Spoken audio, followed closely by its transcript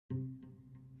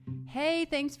Hey,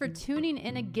 thanks for tuning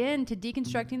in again to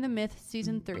Deconstructing the Myth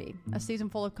Season 3, a season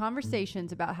full of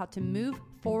conversations about how to move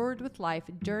forward with life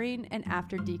during and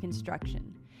after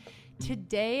deconstruction.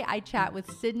 Today, I chat with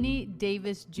Sydney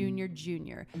Davis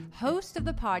Jr., host of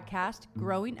the podcast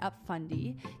Growing Up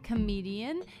Fundie,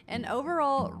 comedian, and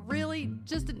overall really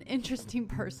just an interesting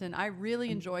person. I really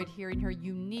enjoyed hearing her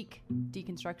unique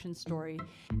deconstruction story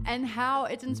and how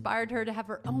it's inspired her to have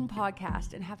her own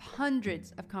podcast and have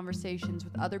hundreds of conversations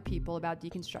with other people about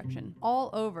deconstruction all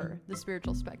over the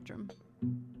spiritual spectrum.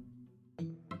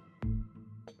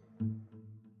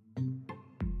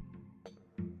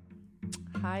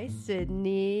 Hi,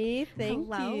 Sydney. Thank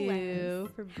you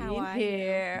for being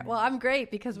here. Well, I'm great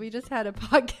because we just had a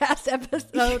podcast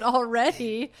episode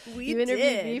already. You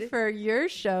interviewed me for your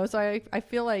show, so I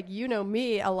feel like you know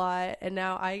me a lot, and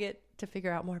now I get to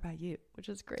figure out more about you, which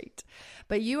is great.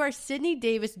 But you are Sydney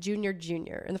Davis Jr.,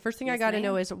 and the first thing I got to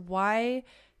know is why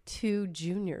two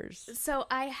juniors? So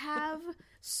I have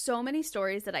so many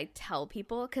stories that I tell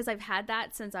people because I've had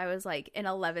that since I was like in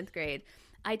 11th grade.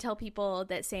 I tell people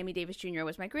that Sammy Davis Jr.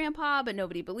 was my grandpa, but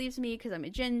nobody believes me because I'm a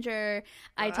ginger.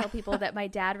 I tell people that my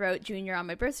dad wrote Junior on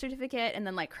my birth certificate and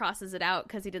then like crosses it out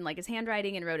because he didn't like his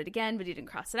handwriting and wrote it again, but he didn't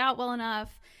cross it out well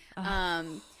enough. I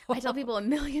tell people a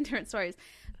million different stories,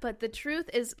 but the truth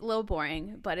is a little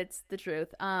boring, but it's the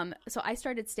truth. So I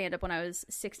started stand-up when I was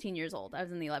 16 years old. I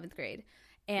was in the 11th grade.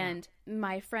 And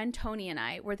my friend Tony and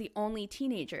I were the only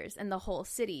teenagers in the whole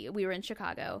city. We were in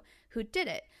Chicago who did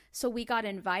it. So we got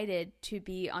invited to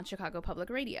be on Chicago Public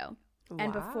Radio. Wow.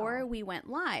 And before we went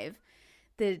live,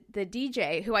 the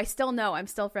DJ, who I still know, I'm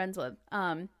still friends with,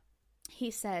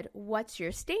 he said, "What's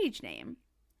your stage name?"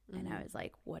 And I was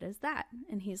like, "What is that?"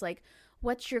 And he's like,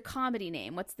 "What's your comedy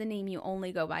name? What's the name you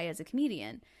only go by as a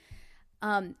comedian?"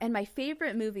 And my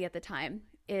favorite movie at the time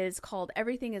is called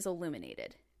Everything is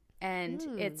Illuminated. And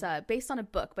it's based on a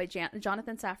book by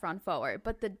Jonathan Safran Foer.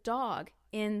 But the dog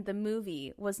in the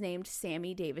movie was named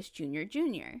Sammy Davis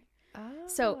Jr. Oh.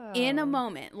 So in a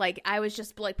moment, like I was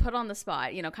just like put on the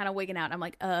spot, you know, kind of wigging out. I'm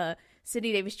like,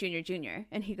 Sydney Davis Jr.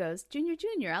 And he goes,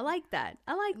 Jr. I like that.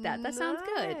 That sounds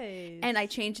good. And I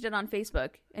changed it on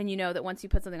Facebook. And you know that once you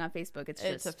put something on Facebook,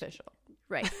 it's official.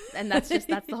 Right. And that's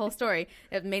the whole story.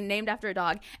 It's named after a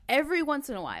dog. Every once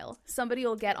in a while, somebody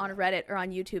will get on Reddit or on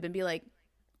YouTube and be like,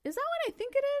 "Is that what I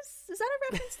think it is? Is that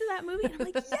a reference to that movie?" And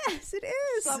I'm like, yes, it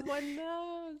is. Someone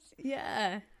knows.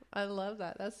 Yeah. I love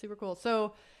that. That's super cool.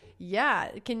 So, yeah,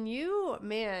 can you,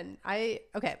 okay,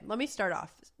 let me start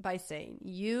off by saying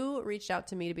you reached out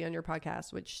to me to be on your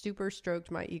podcast, which super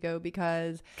stroked my ego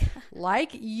because like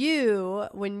you,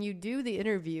 when you do the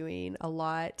interviewing a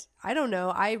lot, I don't know,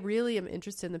 I really am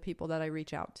interested in the people that I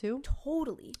reach out to.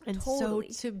 Totally. So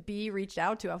to be reached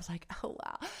out to, I was like, oh,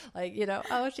 wow. Like, you know,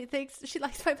 oh, she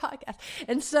likes my podcast.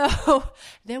 And so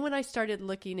then when I started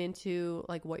looking into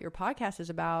like what your podcast is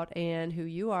about and who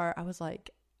you are, I was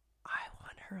like, I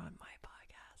want her on my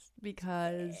podcast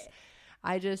because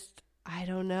I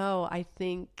don't know. I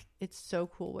think it's so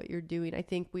cool what you're doing. I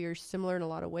think we are similar in a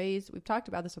lot of ways. We've talked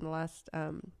about this on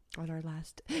our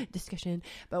last discussion,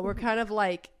 but we're kind of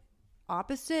like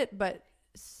opposite, but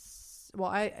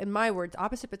in my words,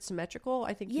 opposite but symmetrical.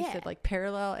 I think you said like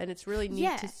parallel, and it's really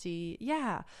neat to see,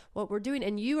 what we're doing.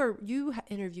 And you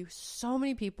interview so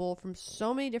many people from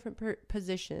so many different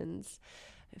positions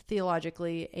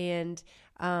theologically, and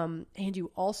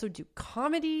you also do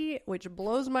comedy, which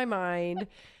blows my mind.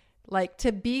 Like,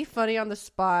 to be funny on the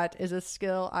spot is a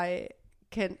skill I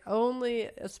can only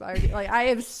aspire to. Like, I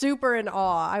am super in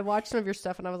awe. I watched some of your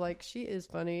stuff and I was like, she is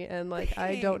funny, and like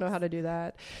I don't know how to do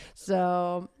that.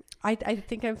 So I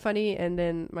think I'm funny, and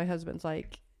then my husband's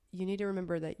like, you need to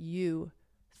remember that you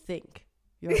think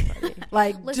you're funny.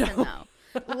 Like,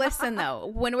 Listen though,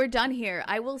 when we're done here,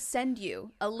 I will send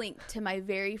you a link to my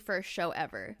very first show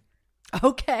ever.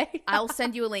 Okay. I'll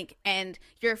send you a link, and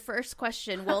your first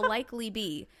question will likely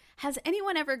be, has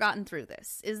anyone ever gotten through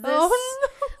this? Is this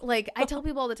like, I tell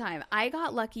people all the time, I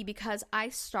got lucky because I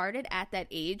started at that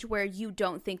age where you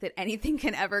don't think that anything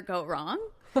can ever go wrong.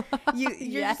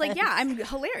 You're just like, yeah, I'm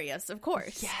hilarious, of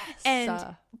course. Yes.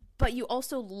 But you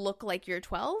also look like you're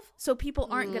 12, so people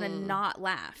aren't going to not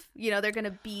laugh. You know, they're going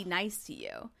to be nice to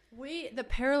you. The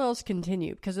parallels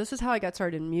continue because this is how I got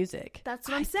started in music. That's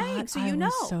what I'm saying. So I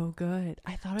was so good.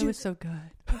 I thought I was so good.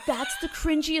 That's the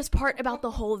cringiest part about the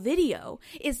whole video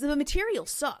is the material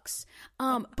sucks.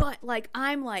 But like,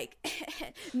 I'm like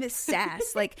Miss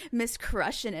Sass, like Miss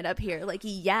crushing it up here. Like,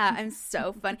 yeah, I'm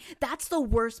so funny. That's the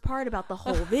worst part about the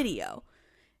whole video.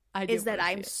 Is that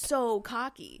I'm so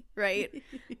cocky, right?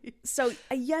 So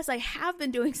yes, I have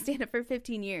been doing stand-up for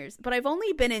 15 years, but I've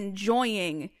only been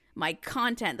enjoying my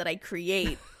content that I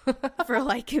create for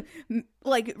like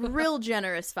real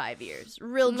generous 5 years.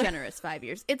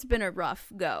 It's been a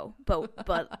rough go,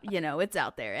 but you know, it's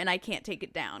out there and I can't take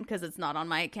it down because it's not on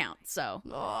my account. So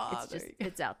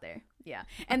it's out there. Yeah.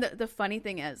 And the funny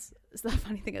thing is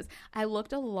I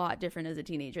looked a lot different as a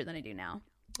teenager than I do now.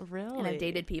 Really? And I've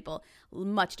dated people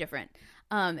much different.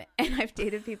 And I've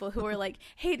dated people who are like,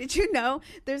 hey, did you know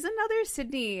there's another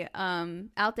Sydney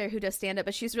out there who does stand up,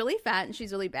 but she's really fat and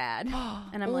she's really bad.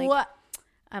 And I'm like, what?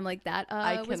 I'm like, that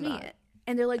was me.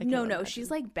 And they're like, no,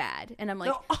 she's like bad. And I'm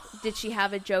like, did she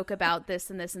have a joke about this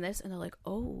and this and this? And they're like,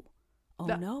 oh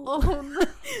no,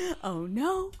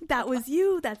 that was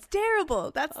you. That's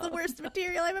terrible. That's the worst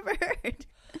material I've ever heard.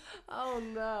 Oh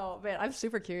no, man, I'm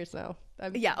super curious now.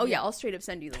 Yeah, I'll straight up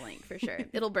send you the link for sure.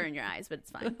 It'll burn your eyes, but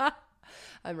it's fine.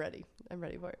 I'm ready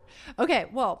for it. Okay,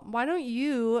 well, why don't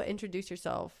you introduce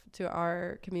yourself to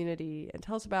our community and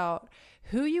tell us about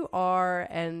who you are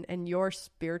and your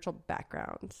spiritual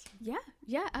backgrounds.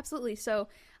 Yeah, absolutely. So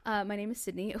my name is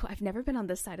Sydney. Oh, I've never been on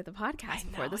this side of the podcast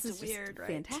before. This is weird, right?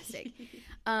 Fantastic.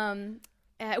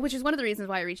 Which is one of the reasons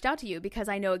why I reached out to you, because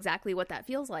I know exactly what that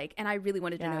feels like. And I really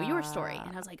wanted to know your story.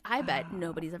 And I was like, I bet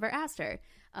nobody's ever asked her.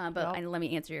 Let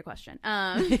me answer your question.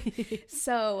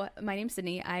 So my name's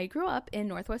Sydney. I grew up in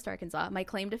Northwest Arkansas. My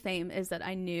claim to fame is that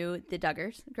I knew the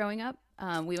Duggars growing up.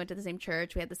 We went to the same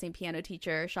church. We had the same piano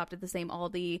teacher, shopped at the same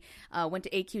Aldi, went to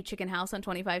AQ Chicken House on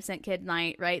 25-cent kid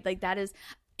night, right? Like that is...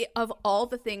 of all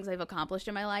the things I've accomplished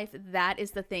in my life, that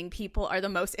is the thing people are the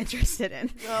most interested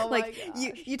in. Oh like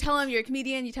you tell them you're a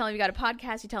comedian, you tell them you got a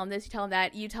podcast, you tell them this, you tell them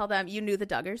that, you tell them you knew the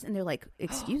Duggars, and they're like,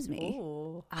 excuse me,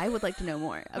 I would like to know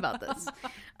more about this.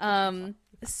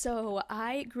 So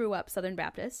I grew up Southern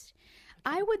Baptist.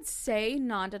 I would say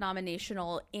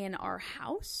non-denominational in our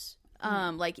house.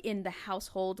 Like in the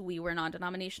household, we were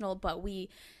non-denominational, but we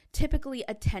typically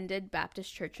attended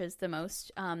Baptist churches the most.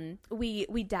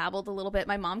 We dabbled a little bit.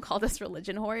 My mom called us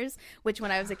religion whores, which when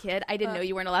I was a kid, I didn't know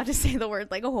you weren't allowed to say the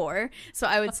word like a whore. So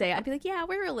I would say, I'd be like, yeah,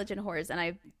 we're religion whores.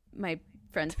 And my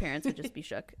friends' parents would just be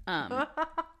shook.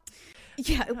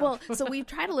 Yeah, well, so we've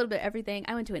tried a little bit of everything.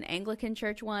 I went to an Anglican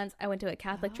church once. I went to a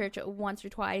Catholic church once or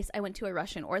twice. I went to a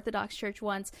Russian Orthodox church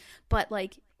once. But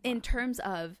like in terms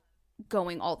of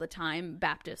going all the time,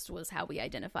 Baptist was how we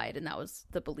identified, and that was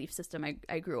the belief system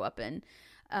I grew up in.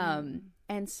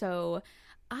 And so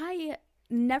I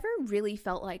never really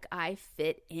felt like I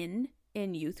fit in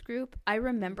youth group. I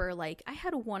remember like I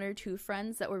had one or two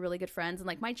friends that were really good friends, and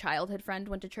like my childhood friend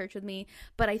went to church with me,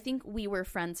 but I think we were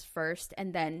friends first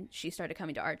and then she started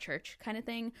coming to our church kind of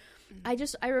thing.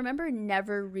 I remember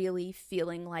never really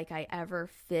feeling like I ever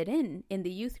fit in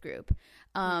the youth group.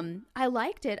 I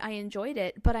liked it, I enjoyed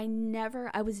it, but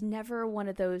I was never one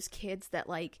of those kids that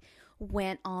like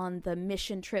went on the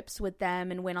mission trips with them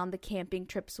and went on the camping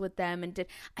trips with them and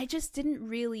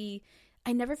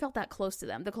I never felt that close to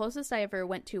them. The closest I ever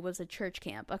went to was a church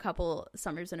camp a couple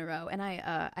summers in a row. And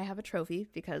I have a trophy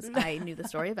because I knew the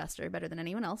story of Esther better than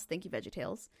anyone else. Thank you,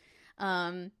 VeggieTales.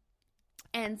 And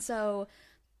so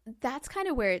that's kind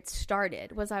of where it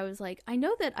started, was I was like, I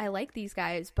know that I like these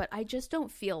guys, but I just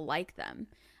don't feel like them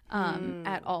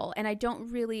at all. And I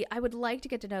would like to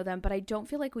get to know them, but I don't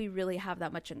feel like we really have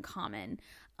that much in common.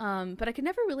 But I could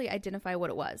never really identify what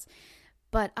it was.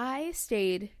 But I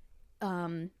stayed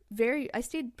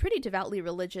pretty devoutly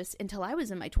religious until I was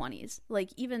in my 20s. Like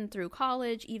even through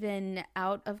college, even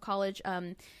out of college,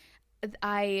 I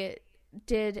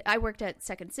worked at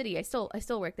Second City. I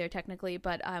still work there technically,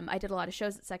 but I did a lot of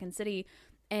shows at Second City.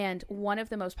 And one of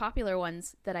the most popular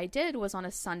ones that I did was on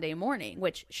a Sunday morning,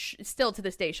 which still to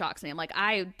this day shocks me. I'm like,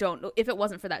 I don't know. If it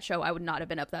wasn't for that show, I would not have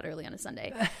been up that early on a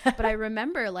Sunday. But I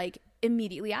remember like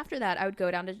immediately after that, I would go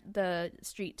down to the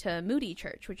street to Moody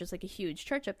Church, which is like a huge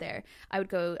church up there. I would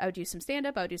do some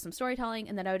stand-up, I would do some storytelling,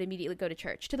 and then I would immediately go to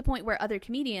church, to the point where other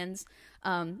comedians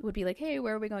would be like, hey,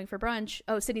 where are we going for brunch?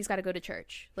 Oh, Sydney's got to go to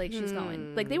church. Like she's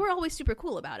going. Like they were always super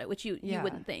cool about it, which you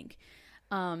wouldn't think.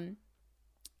 And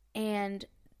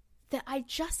that I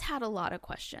just had a lot of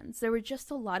questions. There were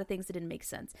just a lot of things that didn't make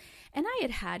sense. And I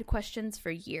had questions for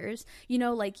years. You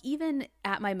know, like even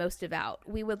at my most devout,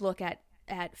 we would look at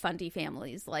Fundie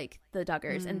families like the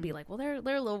Duggars and be like, well, they're a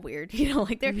little weird. You know,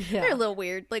 like they're a little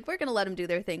weird. Like we're going to let them do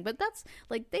their thing. But that's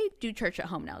like, they do church at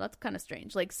home now. That's kind of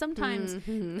strange. Like sometimes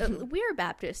we're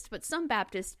Baptist, but some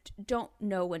Baptists don't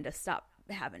know when to stop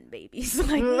having babies.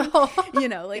 Like you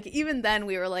know, like even then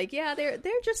we were like, yeah, they're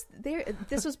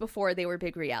this was before they were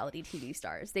big reality TV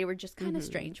stars. They were just kind of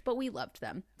strange, but we loved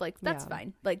them. Like that's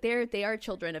fine. Like they are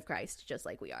children of Christ just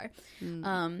like we are.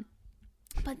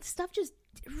 But stuff just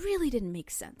really didn't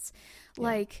make sense.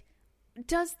 Like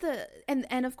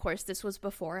and of course this was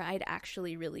before I'd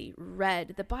actually really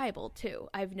read the Bible too.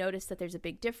 I've noticed that there's a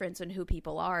big difference in who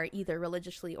people are, either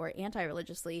religiously or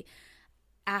anti-religiously,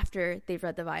 after they've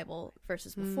read the Bible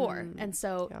versus before. And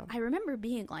so I remember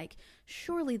being like,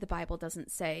 surely the Bible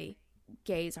doesn't say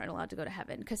gays aren't allowed to go to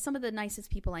heaven, because some of the nicest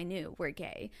people I knew were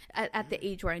gay at the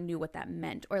age where I knew what that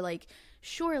meant. Or like,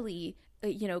 surely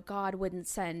God wouldn't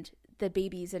send the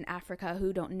babies in Africa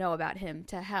who don't know about him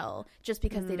to hell just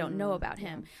because they don't know about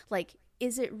him. Like,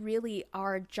 is it really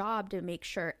our job to make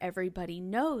sure everybody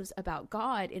knows about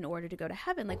God in order to go to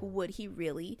heaven? Like, would he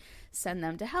really send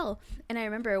them to hell? And I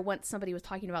remember once somebody was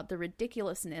talking about the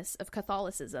ridiculousness of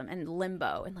Catholicism and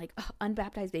limbo, and like,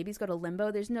 unbaptized babies go to limbo.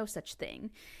 There's no such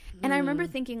thing. And I remember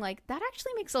thinking, like, that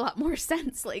actually makes a lot more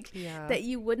sense. Like, that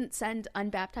you wouldn't send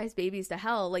unbaptized babies to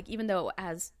hell. Like, even though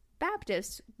as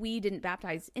Baptists, we didn't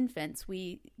baptize infants.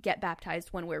 We get baptized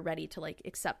when we're ready to like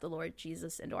accept the Lord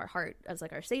Jesus into our heart as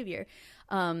like our savior.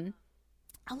 A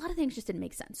lot of things just didn't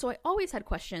make sense. So I always had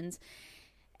questions.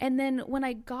 And then when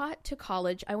I got to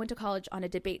college, I went to college on a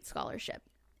debate scholarship.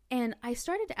 And I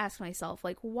started to ask myself,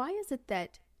 like, why is it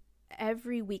that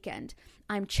every weekend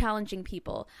I'm challenging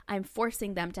people, I'm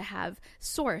forcing them to have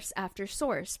source after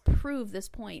source, prove this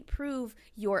point, prove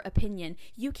your opinion.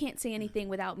 You can't say anything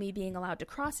without me being allowed to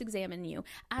cross-examine you,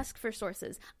 ask for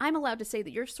sources. I'm allowed to say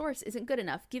that your source isn't good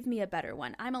enough, give me a better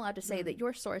one. I'm allowed to say that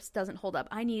your source doesn't hold up,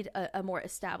 I need a more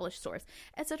established source,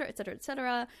 etc., etc.,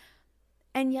 etc.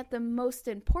 And yet the most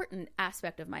important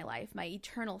aspect of my life, my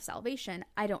eternal salvation,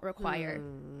 I don't require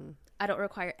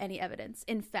any evidence.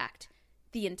 In fact,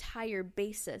 the entire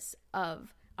basis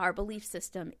of our belief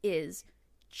system is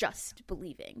just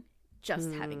believing,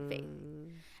 just having faith.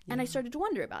 And I started to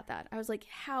wonder about that. I was like,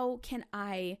 how can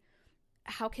I,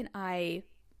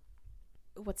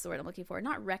 what's the word I'm looking for?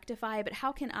 Not rectify, but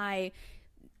how can I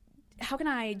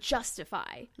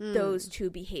justify those two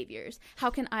behaviors? How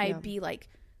can I be like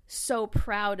so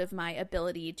proud of my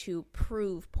ability to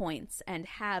prove points and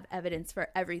have evidence for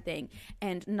everything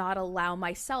and not allow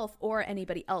myself or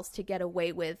anybody else to get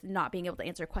away with not being able to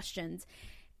answer questions,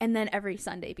 and then every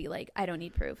Sunday be like, I don't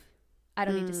need proof, I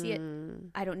don't need to see it,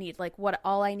 I don't need, like, what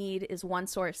all I need is one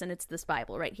source, and it's this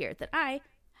Bible right here that I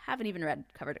haven't even read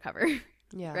cover to cover.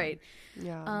 Right.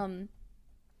 And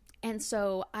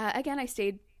so again, I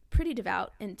stayed pretty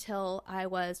devout until I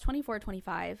was 24,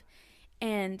 25,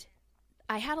 and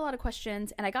I had a lot of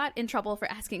questions, and I got in trouble for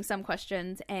asking some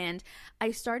questions, and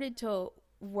I started to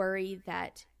worry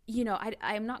that,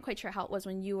 I'm not quite sure how it was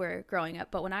when you were growing up,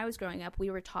 but when I was growing up, we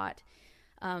were taught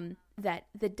that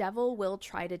the devil will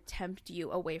try to tempt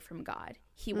you away from God.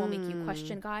 He will make you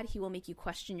question God. He will make you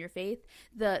question your faith.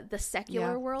 The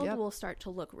secular world will start to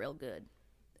look real good.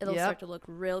 It'll start to look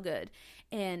real good.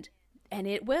 And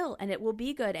it will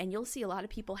be good. And you'll see a lot of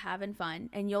people having fun,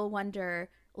 and you'll wonder,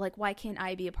 like, why can't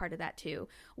I be a part of that too?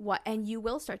 And you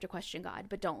will start to question God,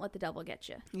 but don't let the devil get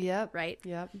you. Right?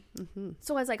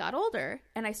 So as I got older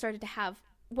and I started to have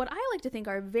what I like to think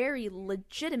are very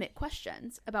legitimate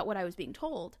questions about what I was being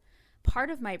told, part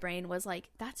of my brain was like,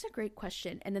 that's a great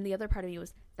question. And then the other part of me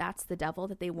was, that's the devil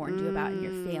that they warned you about, and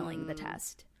you're failing the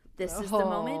test. This is the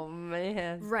moment. Oh,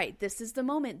 man. Right. This is the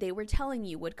moment they were telling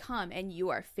you would come, and you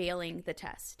are failing the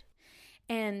test.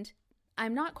 And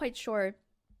I'm not quite sure,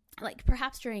 like,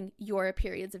 perhaps during your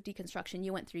periods of deconstruction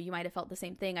you went through, you might have felt the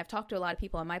same thing. I've talked to a lot of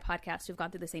people on my podcast who've gone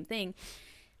through the same thing.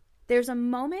 There's a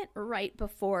moment right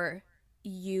before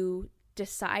you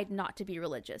decide not to be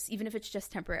religious, even if it's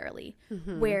just temporarily,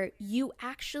 where you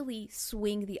actually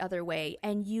swing the other way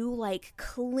and you like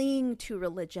cling to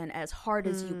religion as hard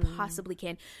as you possibly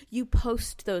can. You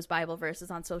post those Bible verses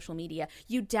on social media.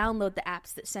 You download the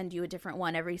apps that send you a different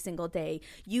one every single day.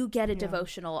 You get a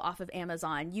devotional off of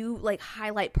Amazon. You like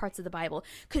highlight parts of the Bible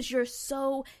because you're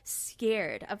so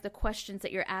scared of the questions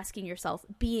that you're asking yourself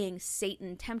being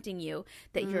Satan tempting you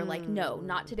that you're like, no,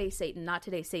 not today, Satan, not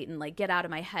today, Satan. Like, get out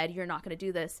of my head. You're not going to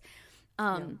do this.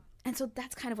 And so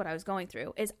that's kind of what I was going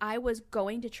through, is I was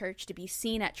going to church to be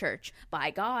seen at church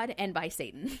by God and by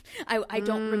Satan. I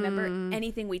don't remember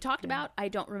anything we talked about. I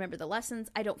don't remember the lessons.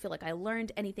 I don't feel like I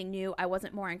learned anything new. I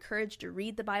wasn't more encouraged to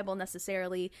read the Bible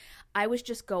necessarily. I was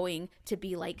just going to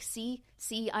be like, see,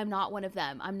 I'm not one of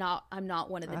them. I'm not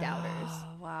one of the doubters.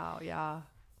 Oh, wow. Yeah.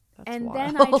 That's wild.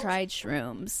 Then I tried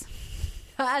shrooms.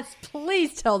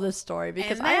 Please tell this story,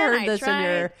 because I heard this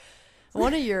in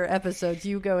one of your episodes.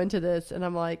 You go into this and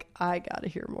I'm like, I got to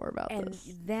hear more about this.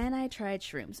 And then I tried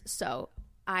shrooms. So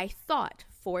I thought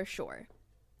for sure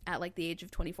at like the age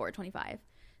of 24, 25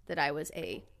 that I was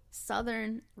a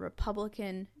Southern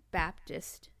Republican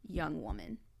Baptist young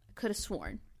woman. I could have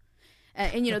sworn.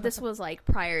 And you know, this was like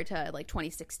prior to like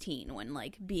 2016, when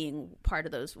like being part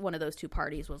of one of those two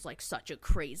parties was like such a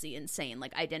crazy, insane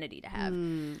like identity to have.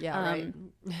 Right.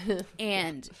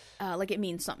 And like it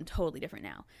means something totally different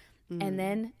now. And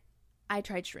then I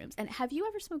tried shrooms. And have you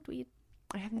ever smoked weed?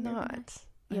 I have not.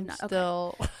 You have not.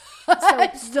 Still, So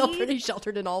I'm still weed- pretty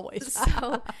sheltered in all ways.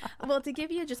 So, well, to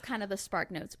give you just kind of the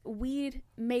spark notes, weed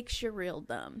makes you real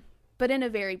dumb, but in a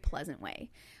very pleasant way.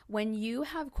 When you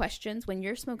have questions, when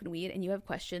you're smoking weed and you have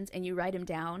questions and you write them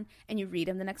down and you read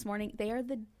them the next morning, they are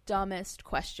the dumbest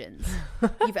questions.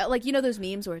 You've like, you know, those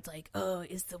memes where it's like, oh,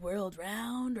 is the world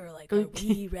round? Or like, are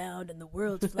we round and the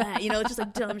world's flat? You know, it's just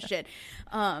like dumb shit.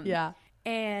 Yeah.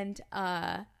 And,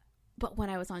 but when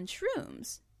I was on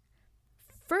shrooms,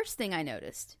 first thing I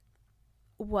noticed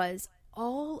was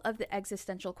all of the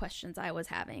existential questions I was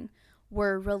having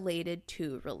were related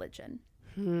to religion.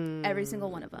 Every single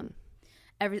one of them.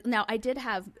 Now, I did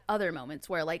have other moments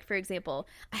where, like, for example,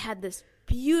 I had this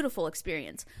beautiful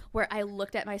experience where I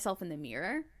looked at myself in the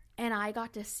mirror and I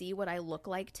got to see what I look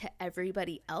like to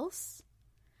everybody else.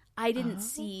 I didn't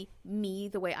see me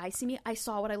the way I see me. I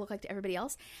saw what I look like to everybody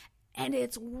else. And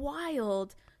it's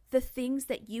wild, the things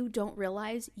that you don't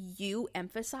realize you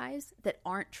emphasize that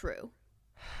aren't true.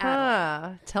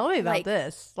 Tell me about Like,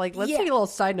 this. Like, let's yeah. take a little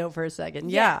side note for a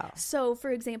second. Yeah. So, for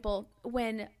example,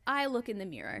 when I look in the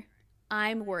mirror,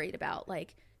 I'm worried about,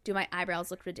 like, do my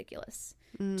eyebrows look ridiculous?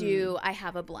 Do I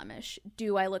have a blemish?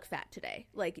 Do I look fat today?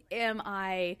 Like, am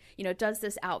I, you know, does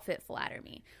this outfit flatter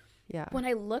me? Yeah. When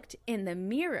I looked in the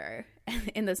mirror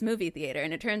in this movie theater,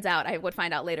 and it turns out, I would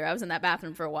find out later, I was in that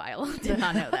bathroom for a while. Did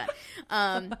not know that.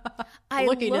 I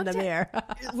Looking in looked the mirror.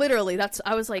 literally,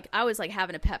 I was like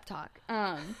having a pep talk.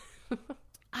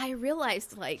 I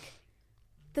realized, like,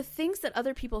 the things that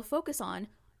other people focus on,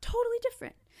 totally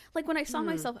different. Like, when I saw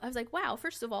myself, I was like, wow,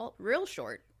 first of all, real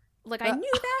short. Like, I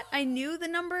knew that. I knew the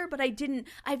number, but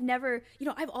I've never, you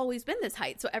know, I've always been this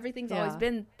height. So everything's always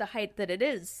been the height that it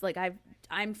is. Like,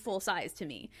 I'm full size to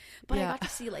me. But I got to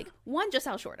see, like, one, just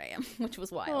how short I am, which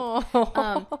was wild.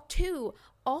 Two,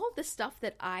 all of the stuff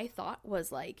that I thought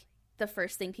was, like, the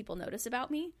first thing people notice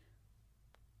about me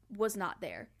was not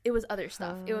there. It was other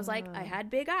stuff. It was like, I had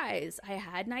big eyes, I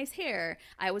had nice hair,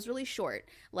 I was really short,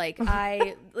 like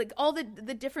I like all the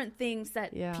different things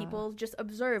that people just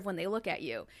observe when they look at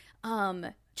you,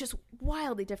 just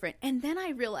wildly different. And then I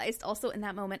realized also in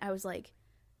that moment, I was like,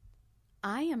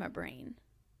 I am a brain.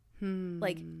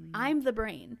 Like, I'm the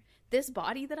brain. This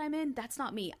body that I'm in, that's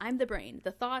not me. I'm the brain.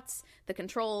 The thoughts, the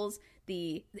controls,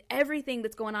 the everything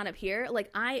that's going on up here. Like,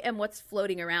 I am what's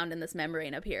floating around in this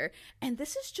membrane up here. And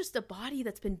this is just a body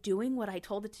that's been doing what I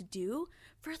told it to do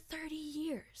for 30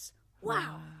 years.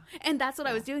 Wow. And that's what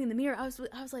I was doing in the mirror. I was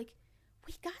like,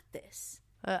 we got this.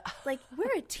 Like,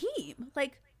 we're a team.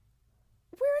 Like,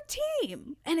 we're a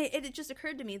team. And it just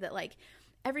occurred to me that, like,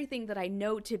 everything that I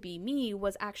know to be me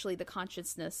was actually the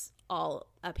consciousness all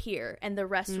up here, and the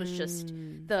rest was just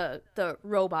the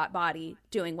robot body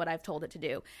doing what I've told it to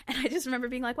do. And I just remember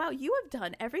being like, wow, you have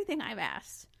done everything I've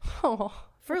asked.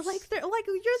 For like, they're like,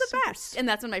 you're the best. And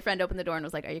that's when my friend opened the door and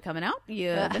was like, are you coming out?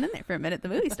 You've been in there for a minute. The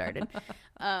movie started.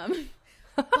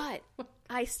 But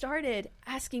I started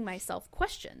asking myself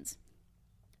questions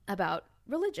about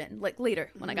religion, like later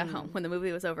when I got home. When the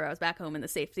movie was over, I was back home in the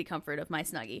safety comfort of my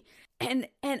Snuggie, and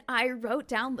I wrote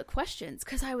down the questions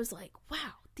because I was like,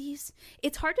 wow,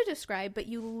 it's hard to describe, but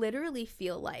you literally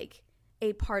feel like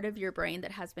a part of your brain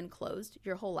that has been closed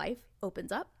your whole life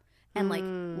opens up and like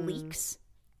leaks,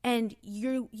 and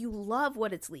you love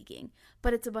what it's leaking,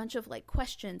 but it's a bunch of like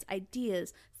questions,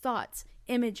 ideas, thoughts,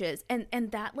 images,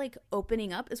 and that like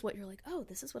opening up is what you're like, oh,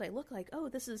 this is what I look like, oh,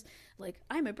 this is like,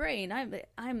 I'm a brain,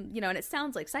 I'm you know, and it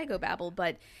sounds like psychobabble,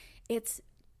 but it's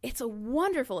a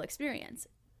wonderful experience.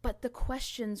 But the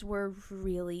questions were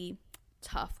really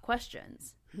tough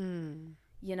questions. You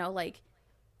know, like,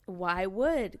 why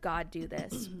would God do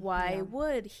this? Why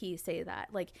would he say that?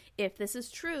 Like, if this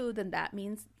is true, then that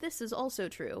means this is also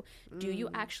true. Do you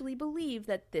actually believe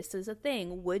that this is a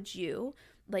thing? Would you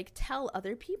like tell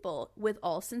other people with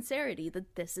all sincerity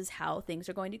that this is how things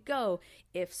are going to go?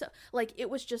 If so, like, it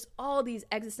was just all these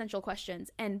existential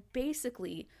questions. And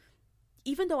basically,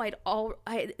 even though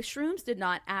shrooms did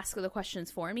not ask the questions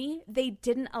for me, they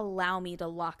didn't allow me to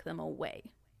lock them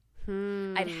away.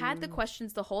 I'd had the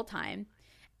questions the whole time,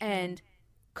 and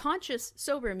conscious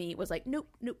sober me was like, nope,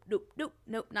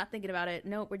 not thinking about it.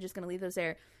 Nope, we're just going to leave those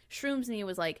there. Shrooms me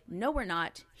was like, no, we're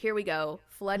not. Here we go.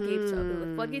 Floodgates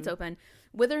open.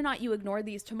 Whether or not you ignore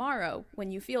these tomorrow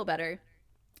when you feel better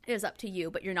is up to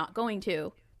you, but you're not going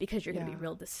to, because you're going to be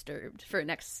real disturbed for the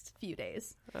next few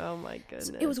days. Oh my goodness.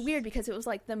 So it was weird because it was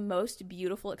like the most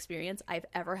beautiful experience I've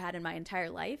ever had in my entire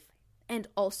life, and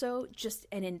also just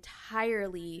an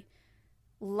entirely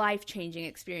life-changing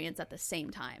experience at the same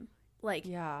time. Like,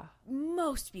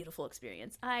 most beautiful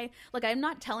experience. I'm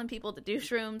not telling people to do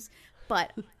shrooms,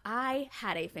 but I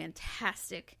had a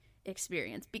fantastic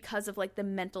experience because of like the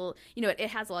mental, it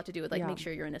has a lot to do with like make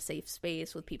sure you're in a safe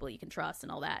space with people you can trust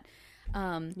and all that.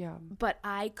 But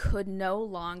I could no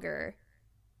longer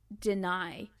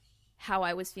deny how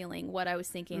I was feeling, what I was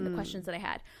thinking, the questions that I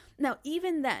had. Now,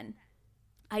 even then,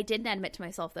 I didn't admit to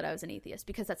myself that I was an atheist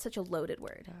because that's such a loaded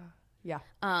word.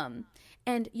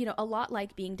 And, a lot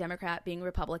like being Democrat, being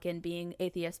Republican, being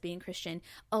atheist, being Christian,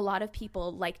 a lot of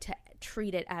people like to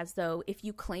treat it as though if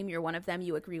you claim you're one of them,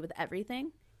 you agree with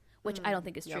everything, which I don't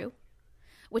think is true,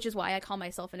 which is why I call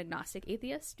myself an agnostic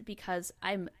atheist, because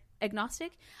I'm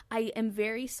agnostic. I am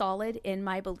very solid in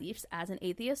my beliefs as an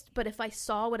atheist, but if I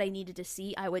saw what I needed to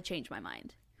see, I would change my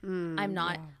mind. I'm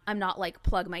not like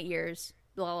plug my ears,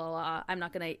 blah, blah, blah. I'm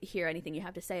not going to hear anything you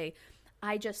have to say.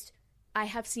 I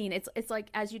have seen, it's like,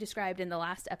 as you described in the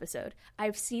last episode,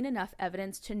 I've seen enough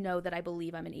evidence to know that I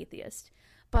believe I'm an atheist,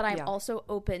 but I'm also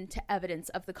open to evidence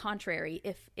of the contrary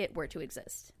if it were to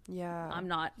exist. I'm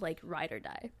not like ride or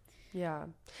die. I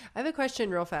have a question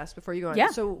real fast before you go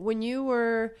on. So when you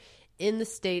were in the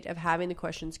state of having the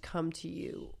questions come to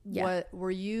you, what were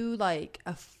you like,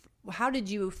 how did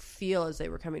you feel as they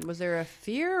were coming? Was there a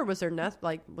fear, or was there nothing,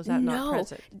 like, was that not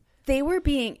present? They were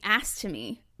being asked to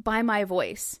me by my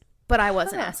voice, but I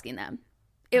wasn't asking them.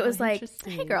 It was like,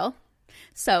 hey girl,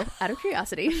 so out of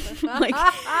curiosity, like,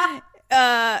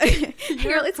 hey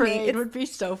girl, it's me. It would be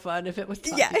so fun if it was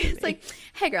it's like,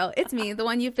 hey girl, it's me, the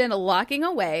one you've been locking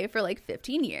away for like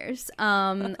 15 years.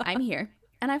 I'm here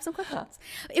and I have some questions.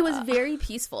 It was very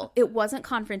peaceful. It wasn't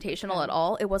confrontational at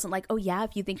all. It wasn't like, oh yeah,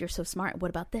 if you think you're so smart, what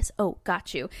about this? Oh,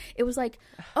 got you. It was like,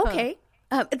 okay.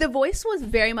 The voice was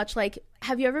very much like,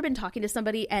 have you ever been talking to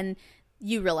somebody and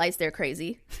you realize they're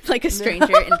crazy, like a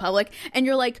stranger in public, and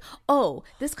you're like, oh,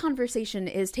 this conversation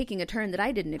is taking a turn that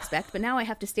I didn't expect, but now I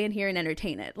have to stand here and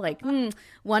entertain it. Like,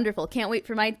 wonderful. Can't wait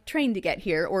for my train to get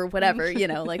here, or whatever,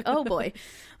 like, oh boy,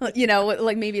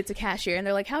 like maybe it's a cashier and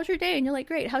they're like, how's your day? And you're like,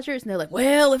 great. How's yours? And they're like,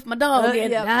 well, if my dog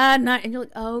and and you're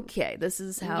like, okay, this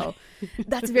is how,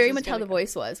 that's very much how the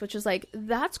voice was, which is like,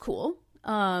 that's cool.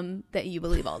 That you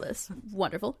believe all this.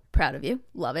 Wonderful. Proud of you.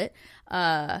 Love it.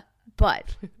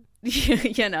 But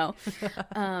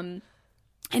and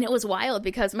it was wild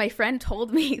because my friend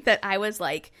told me that I was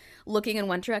like looking in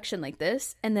one direction like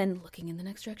this and then looking in the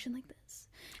next direction like this.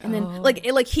 And then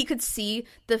like he could see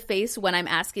the face when I'm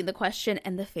asking the question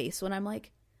and the face when I'm like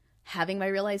having my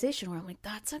realization where I'm like,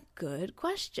 that's a good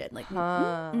question. Like,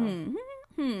 and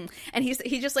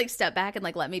he just like stepped back and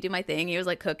like let me do my thing. He was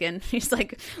like cooking. He's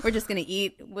like, we're just gonna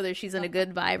eat whether she's in a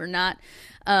good vibe or not.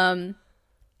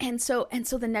 And so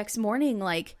the next morning,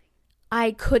 like,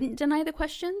 I couldn't deny the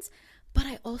questions, but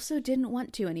I also didn't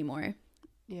want to anymore.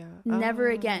 Never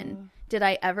again did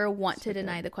I ever want to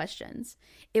deny the questions.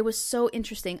 It was so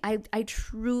interesting. I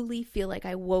truly feel like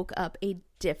I woke up a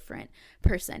different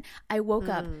person. I woke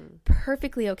up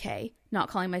perfectly okay, not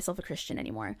calling myself a Christian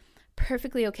anymore.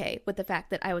 Perfectly okay with the fact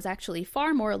that I was actually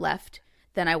far more left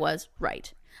than I was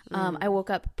right. I woke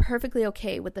up perfectly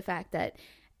okay with the fact that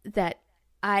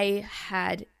I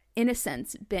had, in a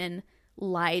sense, been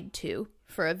lied to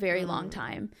for a very long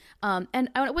time. And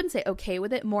I wouldn't say okay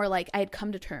with it, more like I had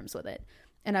come to terms with it.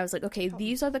 And I was like, okay,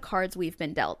 these are the cards we've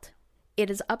been dealt. It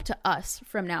is up to us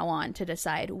from now on to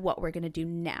decide what we're going to do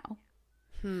now.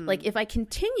 Like, if I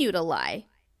continue to lie,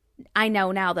 I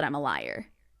know now that I'm a liar.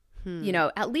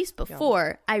 At least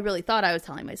before, I really thought I was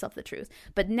telling myself the truth.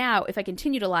 But now, if I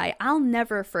continue to lie, I'll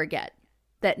never forget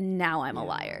that now I'm a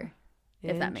liar,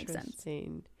 if that makes sense.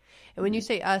 And when you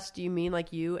say us, do you mean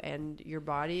like you and your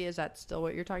body? Is that still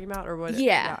what you're talking about, or what?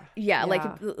 Yeah. Like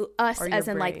us as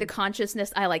in like the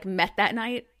consciousness I like met that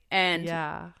night,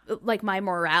 and like my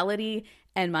morality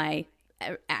and my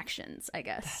actions, I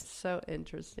guess. That's so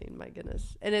interesting. My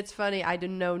goodness. And it's funny. I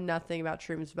didn't know nothing about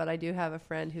shrooms, but I do have a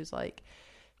friend who's like,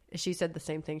 she said the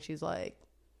same thing. She's like,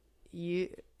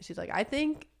 I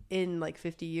think in like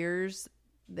 50 years,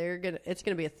 it's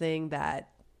gonna be a thing that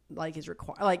like is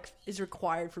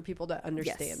required for people to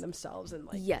understand themselves, and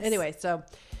like anyway, so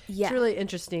it's really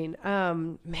interesting.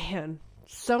 Man,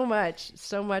 so much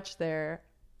there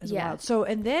as well.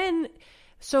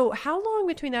 So how long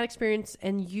between that experience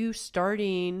and you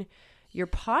starting your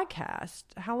podcast,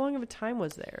 how long of a time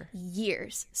was there?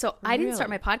 Years. So I didn't start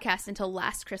my podcast until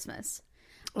last Christmas.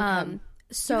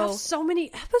 So you have so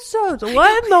many episodes.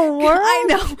 What in the world? I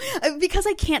know, because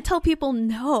I can't tell people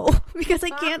no, because I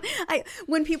can't.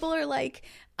 When people are like,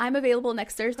 I'm available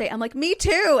next Thursday, I'm like, me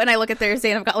too. And I look at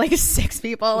Thursday and I've got like 6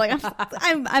 people. Like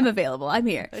I'm available. I'm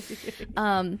here.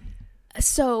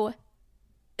 So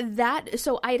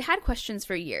I'd had questions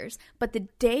for years, but the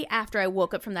day after I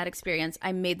woke up from that experience,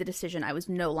 I made the decision I was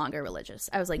no longer religious.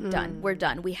 I was like, done. We're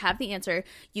done. We have the answer.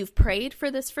 You've prayed for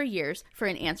this for years, for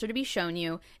an answer to be shown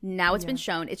you. Now it's been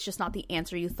shown. It's just not the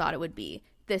answer you thought it would be.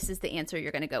 This is the answer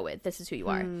you're going to go with. This is who you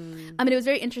are. I mean, it was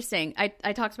very interesting.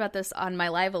 I talked about this on my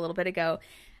live a little bit ago.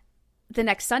 The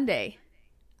next Sunday,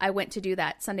 I went to do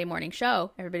that Sunday morning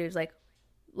show. Everybody was like,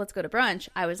 let's go to brunch.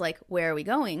 I was like, where are we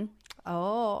going?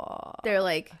 Oh. They're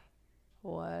like,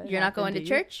 what? You're not going to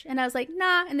church? And I was like,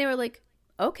 nah. And they were like,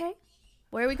 okay,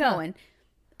 where are we going?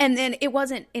 And then it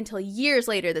wasn't until years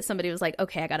later that somebody was like,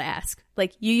 okay, I got to ask.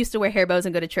 Like, you used to wear hair bows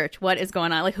and go to church. What is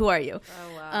going on? Like, who are you?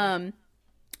 Oh, wow.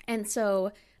 And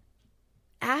so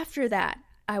after that,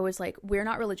 I was like, we're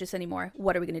not religious anymore.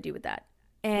 What are we going to do with that?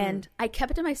 And I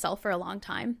kept it to myself for a long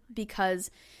time because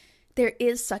there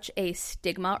is such a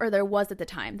stigma, or there was at the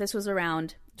time. This was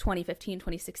around 2015,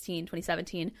 2016,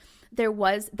 2017. That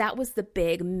was the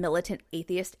big militant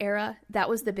atheist era. That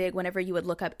was the big, whenever you would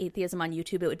look up atheism on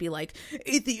YouTube, it would be like,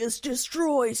 atheist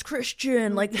destroys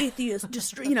Christian, like atheist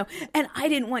destroy, and I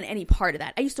didn't want any part of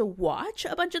that. I used to watch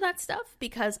a bunch of that stuff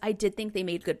because I did think they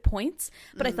made good points,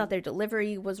 but I thought their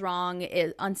delivery was wrong,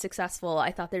 unsuccessful.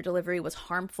 I thought their delivery was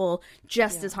harmful,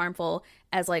 just as harmful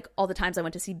as like all the times I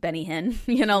went to see Benny Hinn,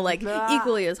 like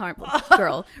equally as harmful.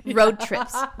 Girl, road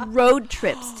trips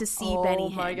to see Benny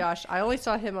Hinn. Oh my gosh. I only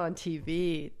saw him on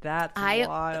TV. That's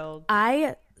wild.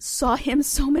 I saw him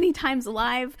so many times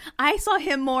live. I saw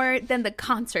him more than the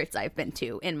concerts I've been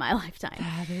to in my lifetime.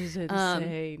 That is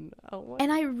insane.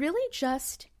 And I really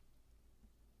just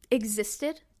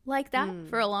existed like that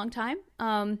for a long time.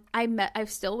 I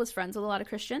still was friends with a lot of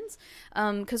Christians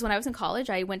because when I was in college,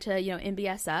 I went to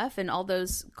NBSF and all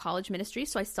those college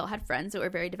ministries, so I still had friends that were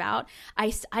very devout.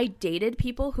 I dated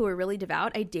people who were really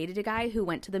devout. I dated a guy who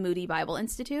went to the Moody Bible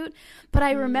Institute, but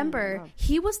I remember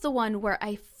he was the one where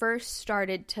I first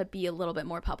started to be a little bit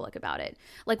more public about it.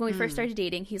 Like when we first started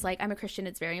dating, he's like, I'm a Christian,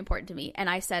 it's very important to me. And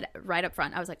I said right up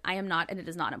front, I was like, I am not, and it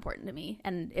is not important to me.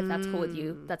 And if that's cool with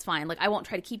you, that's fine. Like I won't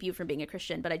try to keep you from being a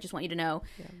Christian, but I just want you to know,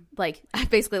 like, I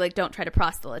basically like, don't try to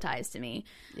proselytize to me.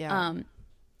 And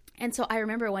so I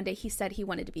remember one day he said he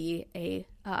wanted to be a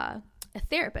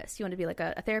therapist. He wanted to be like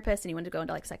a therapist, and he wanted to go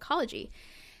into like psychology.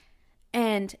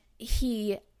 And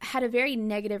he had a very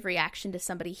negative reaction to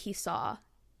somebody he saw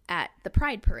at the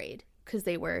Pride Parade because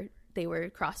they were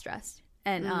cross-dressed.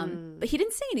 And but he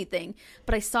didn't say anything,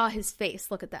 but I saw his face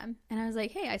look at them, and I was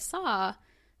like, hey, I saw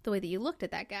the way that you looked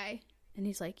at that guy. And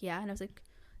he's like, yeah. And I was like,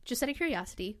 just out of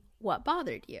curiosity, what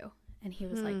bothered you? And he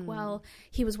was like, well,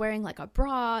 he was wearing like a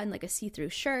bra and like a see-through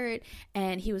shirt,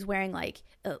 and he was wearing like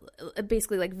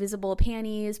basically like visible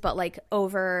panties, but like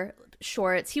over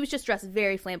shorts. He was just dressed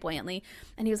very flamboyantly.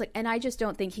 And he was like, and I just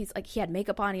don't think he had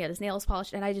makeup on, he had his nails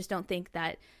polished, and I just don't think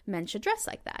that men should dress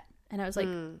like that. And I was like,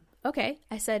 okay.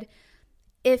 I said,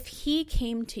 if he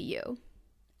came to you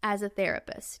as a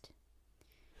therapist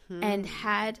and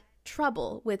had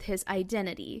trouble with his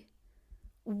identity,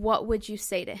 what would you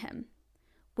say to him?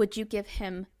 Would you give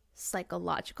him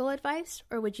psychological advice,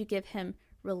 or would you give him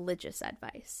religious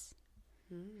advice?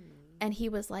 And he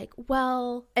was like,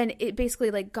 well, and it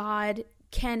basically like, God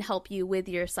can help you with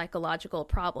your psychological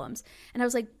problems. And I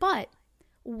was like, but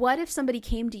what if somebody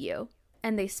came to you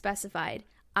and they specified,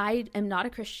 I am not a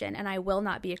Christian and I will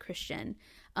not be a Christian,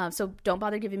 so don't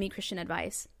bother giving me Christian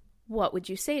advice. What would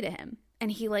you say to him? And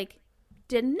he like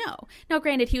didn't know. Now,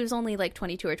 granted, he was only like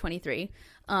 22 or 23,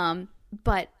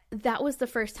 but that was the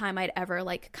first time I'd ever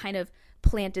like kind of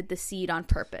planted the seed on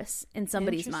purpose in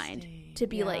somebody's mind to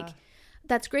be like,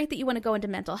 that's great that you want to go into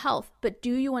mental health, but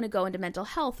do you want to go into mental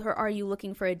health, or are you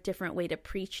looking for a different way to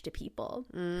preach to people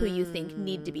who you think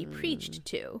need to be preached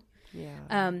to?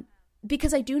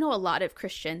 Because I do know a lot of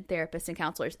Christian therapists and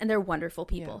counselors, and they're wonderful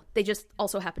people. They just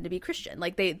also happen to be Christian.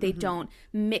 Like they don't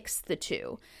mix the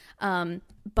two.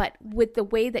 But with the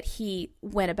way that he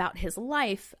went about his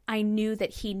life, I knew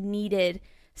that he needed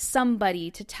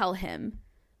somebody to tell him,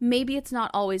 maybe it's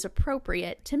not always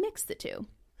appropriate to mix the two.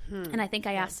 And I think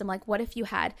I asked him, like, what if you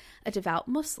had a devout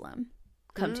Muslim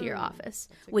come to your office?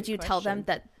 Would you tell them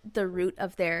that the root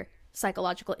of their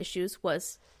psychological issues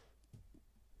was,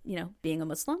 being a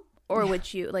Muslim? Or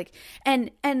would you like,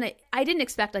 and I didn't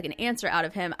expect like an answer out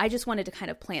of him. I just wanted to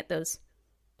kind of plant those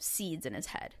seeds in his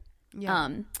head.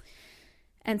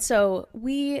 And so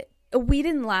we we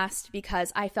didn't last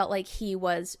because I felt like he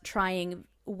was trying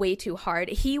way too hard.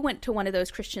 He went to one of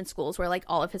those Christian schools where like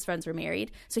all of his friends were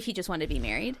married, so he just wanted to be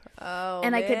married.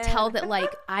 And I could tell that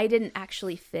like I didn't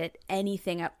actually fit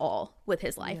anything at all with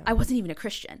his life. I wasn't even a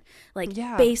Christian. Like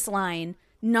baseline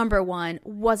number one,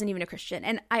 wasn't even a Christian.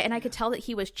 And I could tell that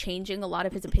he was changing a lot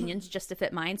of his opinions just to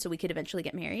fit mine so we could eventually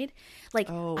get married. Like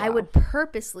I would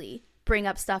purposely bring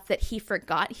up stuff that he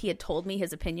forgot he had told me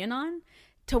his opinion on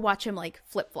to watch him like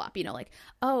flip-flop, you know, like,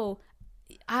 oh,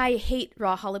 I hate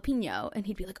raw jalapeno. And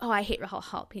he'd be like, oh, I hate raw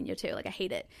jalapeno too. Like, I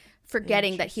hate it.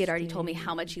 Forgetting that he had already told me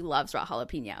how much he loves raw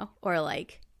jalapeno, or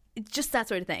like just that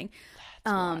sort of thing.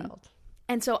 That's wild.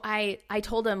 And so I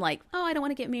told him like, oh, I don't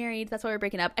want to get married. That's why we're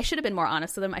breaking up. I should have been more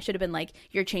honest with him. I should have been like,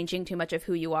 you're changing too much of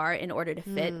who you are in order to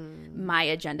fit my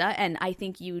agenda. And I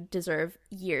think you deserve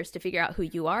years to figure out who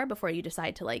you are before you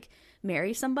decide to like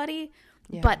marry somebody.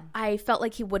 But I felt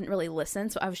like he wouldn't really listen.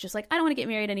 So I was just like, I don't want to get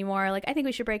married anymore. Like, I think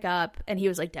we should break up. And he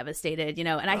was like devastated, you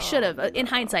know, and I should have, in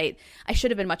hindsight, I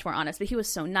should have been much more honest. But he was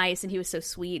so nice and he was so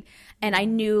sweet. And I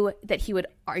knew that he would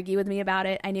argue with me about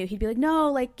it. I knew he'd be like,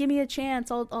 no, like, give me a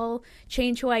chance. I'll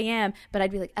change who I am. But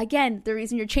I'd be like, again, the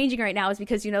reason you're changing right now is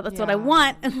because, you know, that's what I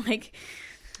want. And like,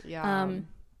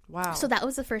 wow. So that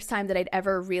was the first time that I'd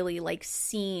ever really like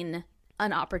seen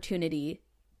an opportunity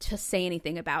to say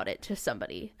anything about it to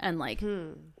somebody and like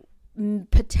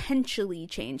potentially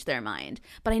change their mind.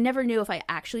 But I never knew if I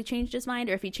actually changed his mind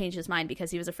or if he changed his mind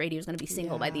because he was afraid he was going to be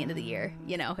single by the end of the year,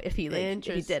 you know, if he like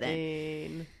if he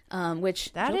didn't.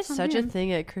 Which that is such a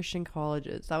thing at Christian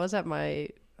colleges. That was at my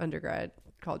undergrad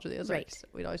college of the Ozarks.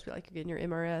 We'd always be like, you're getting your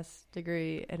MRS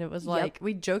degree, and it was like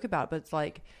we'd joke about it, but it's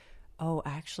like, oh,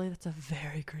 actually, that's a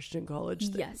very Christian college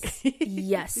thing.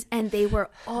 Yes. And they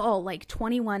were all like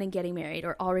 21 and getting married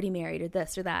or already married or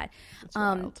this or that. That's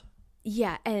wild.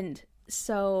 Yeah. And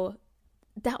so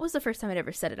that was the first time I'd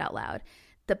ever said it out loud.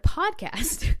 The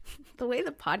podcast, the way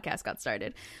the podcast got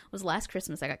started was last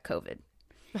Christmas I got COVID.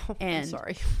 Oh, and I'm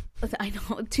sorry. I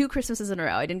know, 2 Christmases in a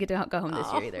row. I didn't get to go home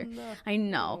this year either. No. I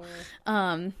know.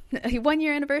 1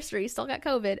 year anniversary, still got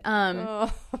COVID.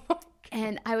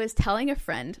 And I was telling a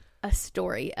friend a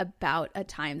story about a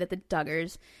time that the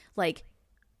Duggars like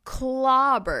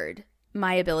clobbered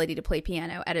my ability to play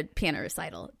piano at a piano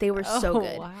recital. They were so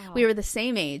good. Wow. We were the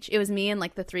same age. It was me and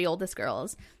like the 3 oldest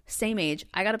girls, same age.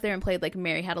 I got up there and played like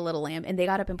Mary Had a Little Lamb, and they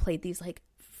got up and played these like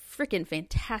freaking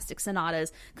fantastic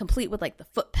sonatas, complete with like the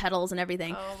foot pedals and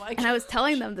everything. And I was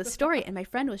telling them the story, and my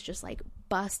friend was just like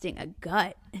busting a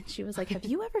gut, and she was like, have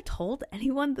you ever told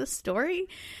anyone this story?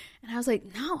 And I was like,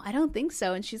 no, I don't think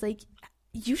so. And she's like,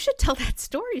 you should tell that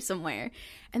story somewhere.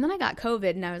 And then I got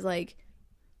COVID, and I was like,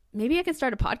 maybe I could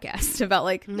start a podcast about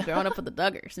like growing up with the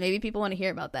Duggars. Maybe people want to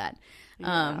hear about that.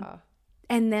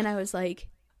 And then I was like,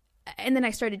 and then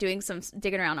I started doing some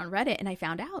digging around on Reddit, and I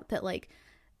found out that like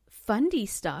Fundie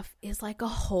stuff is like a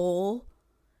whole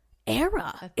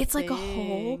era. It's like a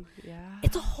whole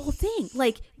it's a whole thing.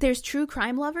 Like there's true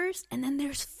crime lovers, and then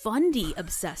there's Fundie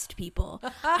obsessed people.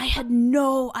 I had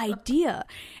no idea.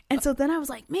 And so then I was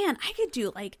like, man, I could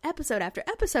do like episode after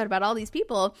episode about all these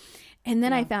people. And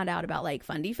then I found out about like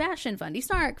Fundie fashion, Fundie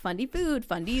snark, Fundie food,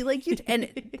 Fundie like you and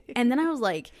then I was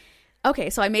like, okay,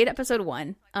 so I made episode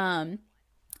 1, and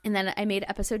then I made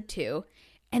episode 2,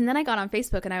 and then I got on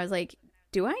Facebook and I was like,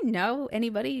 do I know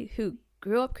anybody who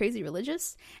grew up crazy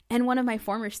religious? And one of my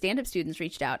former stand-up students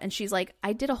reached out, and she's like,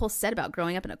 I did a whole set about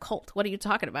growing up in a cult. What are you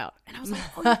talking about? And I was like,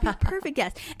 oh, you'd be a perfect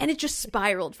guest. And it just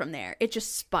spiraled from there. It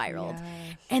just spiraled.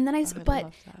 Yes. And then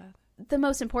but the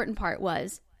most important part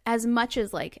was, as much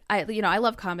as like, I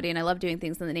love comedy and I love doing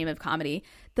things in the name of comedy,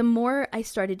 the more I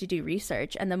started to do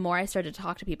research and the more I started to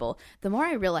talk to people, the more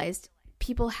I realized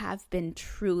people have been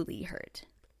truly hurt.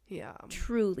 Yeah.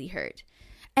 Truly hurt.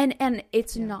 And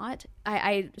it's not,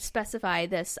 I specify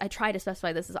this, I try to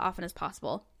specify this as often as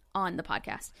possible on the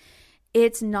podcast.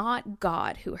 It's not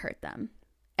God who hurt them.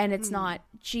 And it's not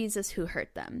Jesus who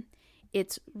hurt them.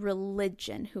 It's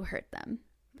religion who hurt them.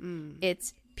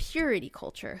 It's purity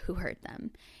culture who hurt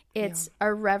them. It's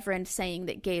a reverend saying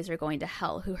that gays are going to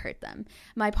hell who hurt them.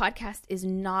 My podcast is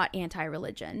not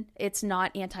anti-religion. It's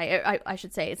not I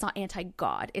should say, it's not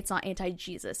anti-God. It's not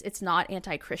anti-Jesus. It's not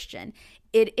anti-Christian.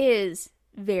 It is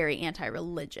very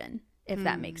anti-religion, if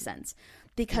that makes sense.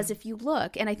 Because if you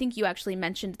look, and I think you actually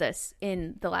mentioned this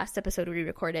in the last episode we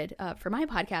recorded for my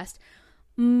podcast,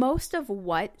 most of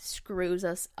what screws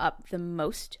us up the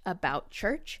most about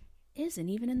church isn't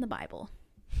even in the Bible.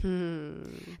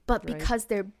 But because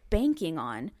they're banking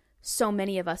on so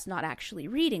many of us not actually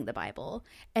reading the Bible,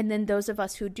 and then those of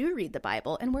us who do read the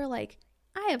Bible, and we're like,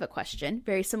 I have a question,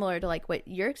 very similar to like what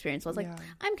your experience was. Like, Yeah.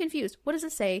 I'm confused. What does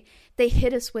it say? They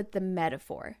hit us with the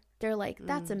metaphor. They're like,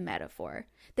 that's a metaphor.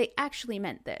 They actually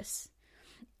meant this.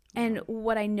 And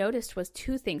what I noticed was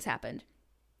two things happened.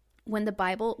 When the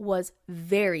Bible was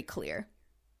very clear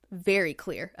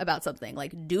about something,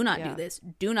 like, do not do this,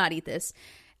 do not eat this,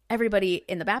 everybody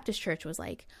in the Baptist church was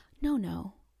like,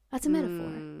 no, that's a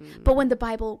metaphor. But when the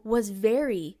Bible was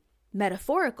very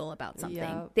metaphorical about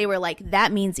something, they were like,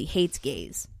 that means he hates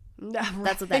gays.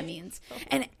 That's what that means.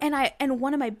 And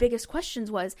one of my biggest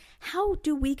questions was, how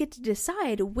do we get to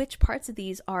decide which parts of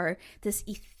these are this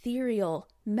ethereal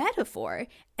metaphor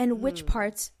and which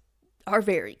parts are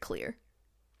very clear?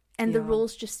 And the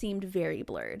rules just seemed very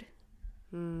blurred.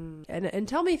 And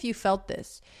tell me if you felt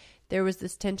this. There was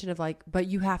this tension of like, but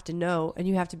you have to know and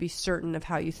you have to be certain of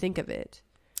how you think of it.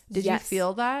 Did you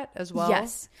feel that as well?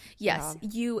 Yes. Yeah.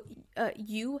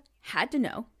 You had to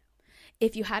know.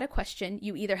 If you had a question,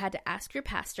 you either had to ask your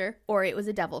pastor or it was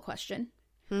a devil question.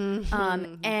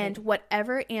 And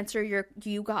whatever answer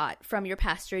you got from your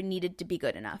pastor needed to be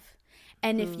good enough.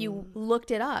 And if you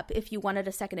looked it up, if you wanted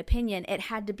a second opinion, it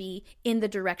had to be in the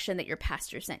direction that your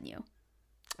pastor sent you,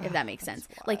 if that makes sense.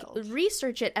 Like,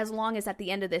 research it as long as at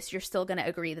the end of this, you're still going to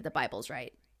agree that the Bible's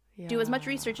right. Yeah. Do as much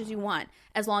research as you want,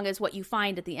 as long as what you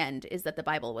find at the end is that the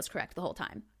Bible was correct the whole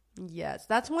time. Yes,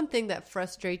 that's one thing that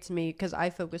frustrates me because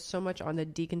I focus so much on the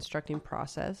deconstructing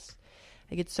process.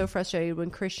 I get so frustrated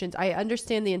when Christians, I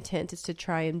understand the intent is to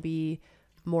try and be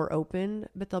more open,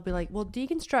 but they'll be like, well,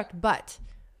 deconstruct, but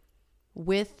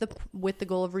with the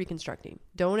goal of reconstructing.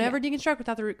 Don't ever deconstruct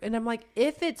without and I'm like,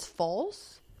 if it's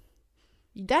false,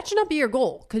 that should not be your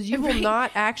goal because you will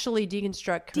not actually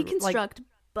deconstruct.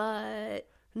 But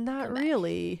not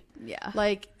really. Yeah.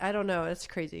 Like, I don't know. It's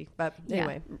crazy. But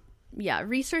anyway. Yeah.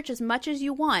 Research as much as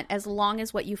you want, as long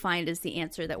as what you find is the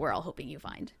answer that we're all hoping you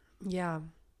find. Yeah.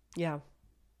 Yeah.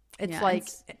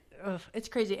 It's it's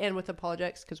crazy. And with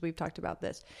apologetics, because we've talked about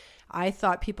this, I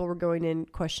thought people were going in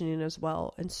questioning as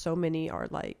well. And so many are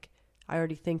like, I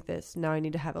already think this. Now I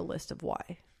need to have a list of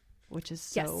why, which is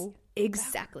so.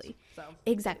 Exactly.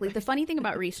 Exactly. The funny thing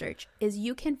about research is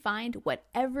you can find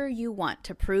whatever you want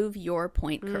to prove your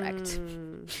point correct.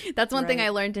 That's one thing I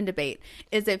learned in debate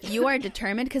is if you are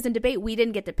determined, because in debate, we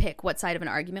didn't get to pick what side of an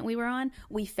argument we were on.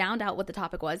 We found out what the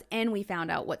topic was and we found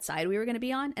out what side we were going to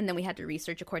be on. And then we had to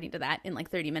research according to that in like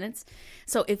 30 minutes.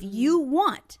 So if you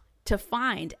want to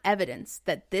find evidence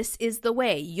that this is the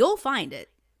way, you'll find it.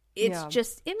 It's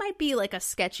just, it might be like a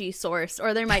sketchy source,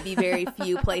 or there might be very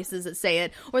few places that say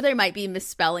it, or there might be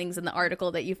misspellings in the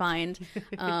article that you find.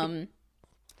 And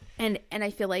I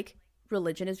feel like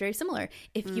religion is very similar.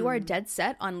 If you are dead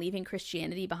set on leaving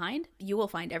Christianity behind, you will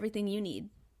find everything you need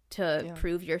to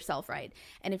prove yourself right.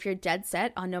 And if you're dead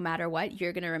set on no matter what,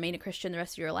 you're going to remain a Christian the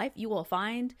rest of your life, you will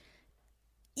find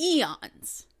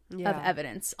eons of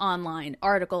evidence online,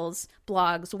 articles,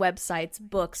 blogs, websites,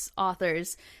 books,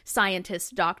 authors, scientists,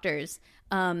 doctors,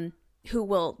 who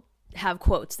will have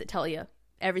quotes that tell you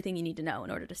everything you need to know in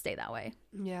order to stay that way.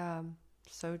 Yeah,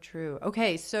 so true.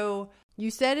 Okay, so you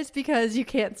said it's because you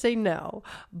can't say no,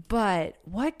 but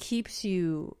what keeps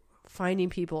you finding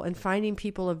people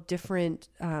of different,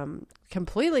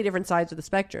 completely different sides of the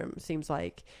spectrum, seems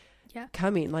like,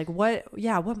 coming? Like what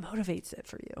motivates it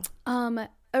for you?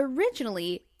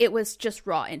 Originally, it was just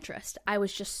raw interest. I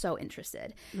was just so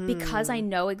interested because I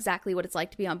know exactly what it's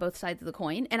like to be on both sides of the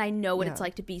coin, and I know what it's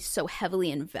like to be so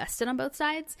heavily invested on both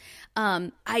sides.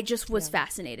 I just was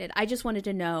fascinated. I just wanted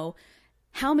to know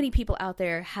how many people out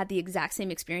there had the exact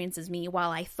same experience as me,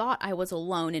 while I thought I was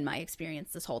alone in my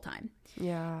experience this whole time.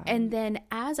 Yeah. And then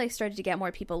as I started to get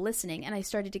more people listening and I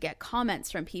started to get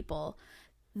comments from people,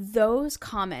 those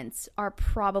comments are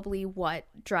probably what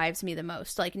drives me the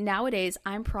most. Like nowadays,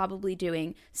 I'm probably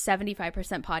doing 75%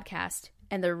 podcast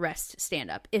and the rest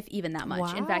stand up, if even that much.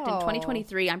 Wow. In fact, in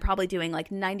 2023, I'm probably doing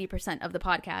like 90% of the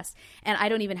podcast, and I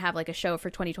don't even have like a show for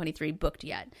 2023 booked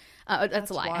yet. That's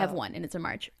a lie. Wild. I have one, and it's in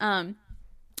March.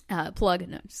 Plug.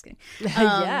 No, I'm just kidding.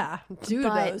 Do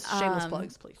those shameless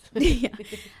plugs, please.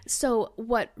 So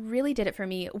what really did it for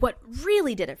me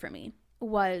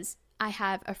was I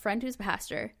have a friend who's a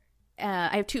pastor.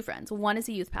 I have two friends. One is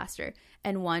a youth pastor,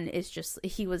 and one is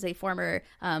he was a former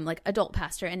like adult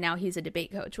pastor, and now he's a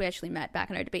debate coach. We actually met back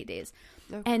in our debate days.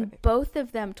 Okay. And both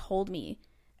of them told me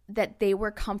that they were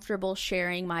comfortable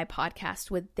sharing my podcast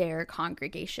with their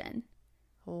congregation.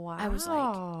 Wow. I was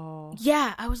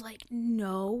like,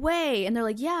 no way. And they're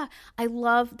like, yeah, I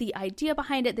love the idea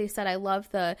behind it. They said, I love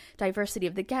the diversity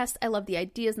of the guests. I love the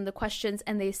ideas and the questions.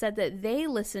 And they said that they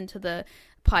listen to the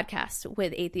podcast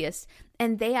with atheists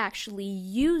and they actually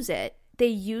use it. they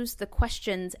use the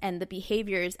questions and the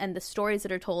behaviors and the stories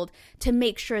that are told to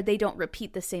make sure they don't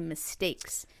repeat the same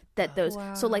mistakes that those.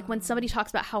 Wow. So like when somebody talks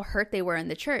about how hurt they were in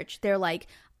the church, they're like,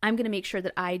 I'm going to make sure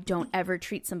that I don't ever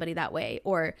treat somebody that way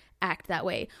or act that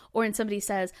way. Or when somebody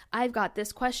says, I've got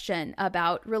this question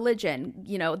about religion,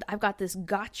 you know, I've got this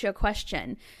gotcha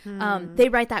question. They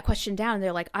write that question down. And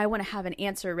they're like, I want to have an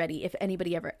answer ready if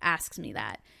anybody ever asks me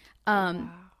that. Wow.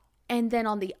 And then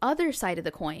on the other side of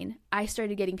the coin, I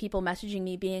started getting people messaging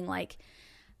me being like,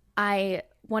 I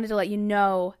wanted to let you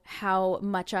know how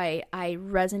much I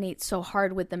resonate so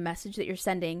hard with the message that you're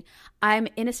sending. I'm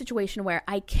in a situation where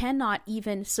I cannot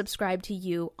even subscribe to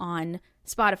you on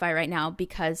Spotify right now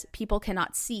because people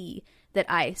cannot see that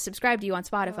I subscribe to you on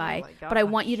Spotify. But I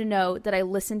want you to know that I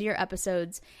listen to your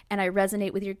episodes and I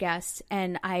resonate with your guests.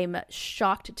 And I'm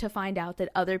shocked to find out that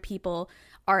other people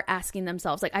are asking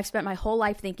themselves, like, I've spent my whole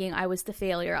life thinking I was the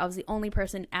failure. I was the only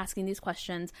person asking these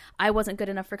questions. I wasn't good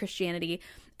enough for Christianity.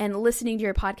 And listening to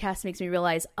your podcast makes me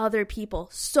realize other people,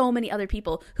 so many other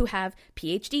people who have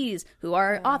PhDs, who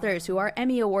are authors, who are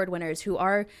Emmy Award winners, who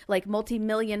are like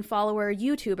multi-million follower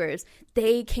YouTubers,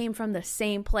 they came from the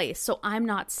same place. So I'm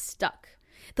not stuck.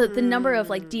 The number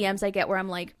of like DMs I get where I'm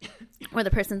like, where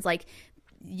the person's like,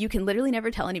 you can literally never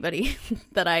tell anybody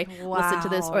that I listened to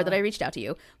this or that I reached out to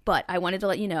you. But I wanted to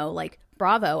let you know, like,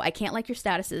 bravo. I can't like your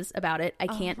statuses about it. I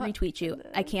can't retweet you.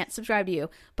 I can't subscribe to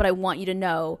you. But I want you to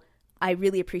know I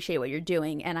really appreciate what you're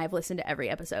doing. And I've listened to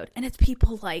every episode. And it's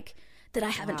people like that I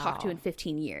haven't talked to in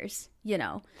 15 years, you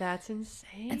know? That's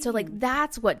insane. And so like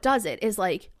that's what does it is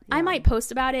like I might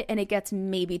post about it and it gets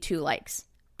maybe 2 likes.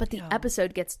 But the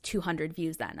episode gets 200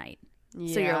 views that night.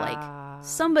 So you're like,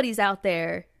 somebody's out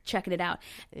there checking it out.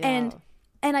 And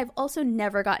I've also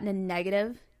never gotten a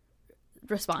negative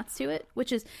response to it,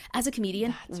 which is, as a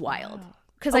comedian, wild.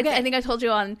 Because I think I told you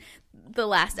on the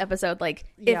last episode, like,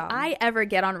 if I ever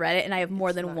get on Reddit and I have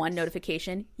more than one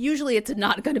notification, usually it's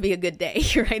not going to be a good day,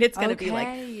 right? It's going to be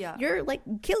like, you're like,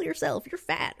 kill yourself, you're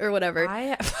fat, or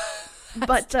whatever.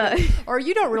 But or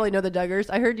you don't really know the Duggars.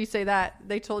 I heard you say that.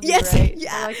 They told you, right?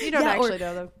 Yeah. Like, you don't actually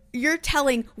know them. You're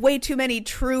telling way too many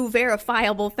true,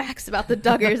 verifiable facts about the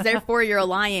Duggars. Therefore, you're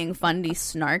lying, Fundie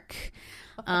snark.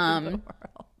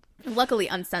 Luckily,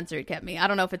 uncensored kept me. I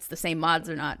don't know if it's the same mods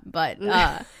or not, but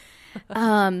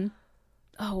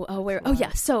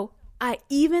So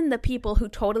even the people who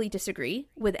totally disagree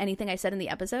with anything I said in the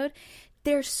episode,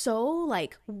 they're so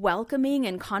like welcoming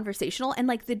and conversational, and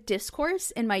like the discourse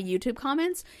in my YouTube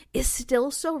comments is still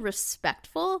so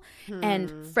respectful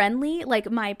and friendly.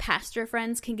 Like my pastor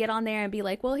friends can get on there and be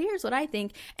like, well, here's what I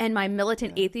think. And my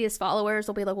militant atheist followers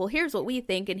will be like, well, here's what we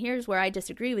think and here's where I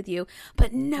disagree with you.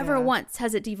 But never once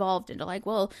has it devolved into like,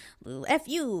 well, F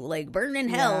you, like burn in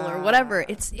hell or whatever.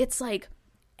 It's like,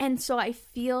 and so I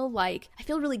feel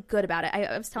really good about it.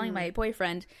 I was telling my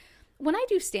boyfriend, when I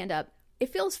do stand up, it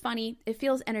feels funny, it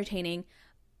feels entertaining,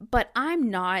 but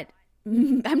I'm not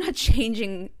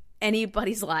changing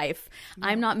anybody's life.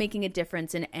 I'm not making a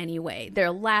difference in any way.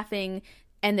 They're laughing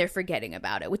and they're forgetting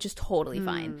about it, which is totally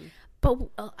fine. But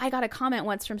I got a comment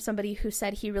once from somebody who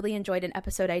said he really enjoyed an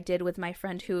episode I did with my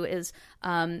friend who is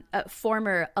a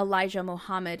former Elijah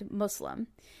Muhammad Muslim.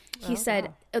 He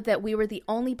said that we were the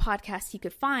only podcast he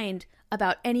could find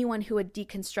about anyone who had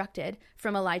deconstructed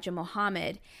from Elijah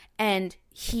Muhammad, and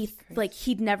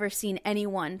he'd never seen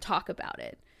anyone talk about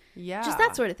it. Yeah. Just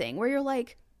that sort of thing where you're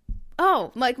like,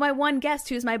 oh, like my one guest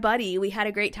who's my buddy, we had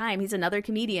a great time. He's another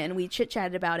comedian. We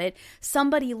chit-chatted about it.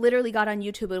 Somebody literally got on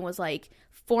YouTube and was like,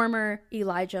 former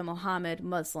Elijah Muhammad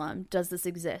Muslim, does this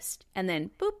exist? And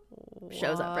then, boop,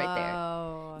 shows up right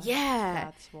there. Yeah.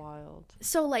 That's wild.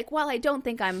 So, like, while I don't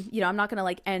think I'm not going to,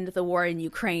 like, end the war in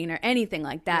Ukraine or anything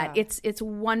like that, it's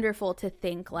wonderful to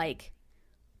think, like,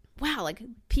 wow, like,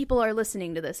 people are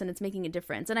listening to this and it's making a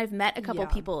difference. And I've met a couple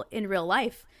people in real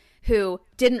life who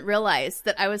didn't realize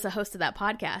that I was the host of that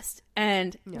podcast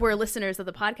and were listeners of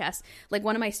the podcast. Like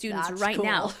one of my students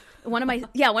now, one of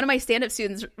my stand-up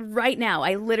students right now,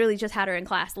 I literally just had her in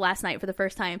class last night for the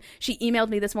first time. She emailed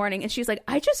me this morning and she's like,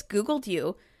 I just Googled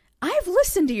you. I've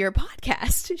listened to your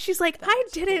podcast. She's like,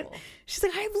 She's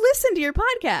like, I've listened to your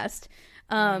podcast.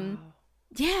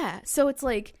 Yeah. So it's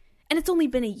like, and it's only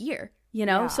been a year.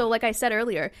 So like I said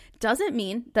earlier, doesn't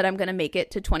mean that I'm going to make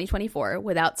it to 2024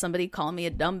 without somebody calling me a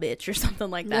dumb bitch or something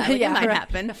like that. Like, it might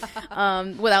happen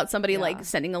without somebody like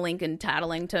sending a link and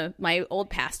tattling to my old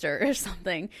pastor or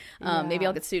something. Maybe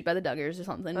I'll get sued by the Duggars or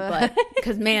something. But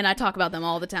because, man, I talk about them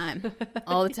all the time.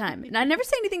 And I never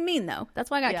say anything mean, though.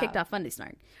 That's why I got kicked off Fundie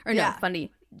Snark. Or no, Fundie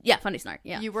Yeah, Fundie snark.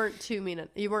 Yeah. You weren't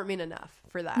mean enough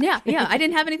for that. Yeah. I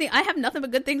didn't have anything. I have nothing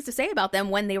but good things to say about them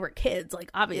when they were kids.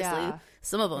 Like, obviously,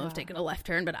 some of them have taken a left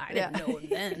turn, but I didn't know them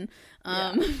then.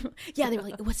 They were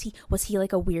like, was he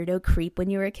like a weirdo creep when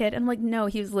you were a kid? And I'm like, no,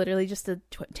 he was literally just a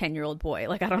 10-year-old boy.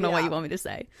 Like, I don't know what you want me to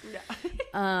say.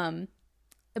 Yeah.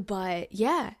 But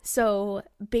yeah, so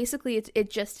basically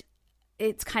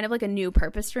it's kind of like a new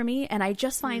purpose for me, and I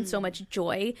just find so much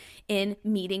joy in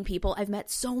meeting people. I've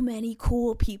met so many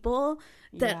cool people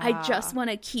that I just want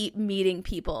to keep meeting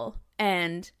people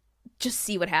and just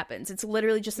see what happens. It's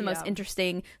literally just the most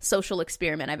interesting social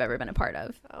experiment I've ever been a part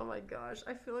of. Oh my gosh,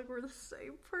 I feel like we're the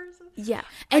same person. Yeah,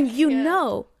 and you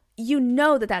know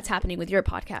that that's happening with your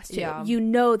podcast too. Yeah. You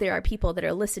know there are people that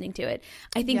are listening to it.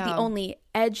 I think the only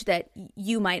edge that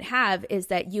you might have is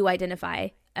that you identify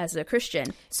as a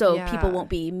Christian, so people won't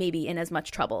be maybe in as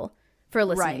much trouble for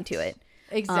listening to it.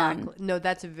 Exactly. No,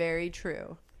 that's very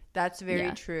true. That's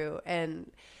very true.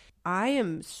 And I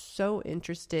am so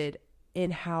interested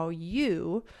in how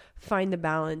you find the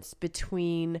balance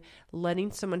between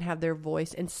letting someone have their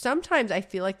voice. And sometimes I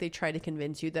feel like they try to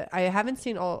convince you that I haven't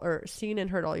seen and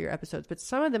heard all your episodes, but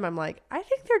some of them I'm like, I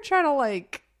think they're trying to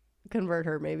like convert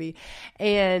her maybe.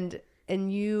 And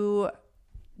you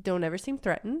don't ever seem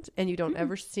threatened, and you don't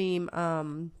ever seem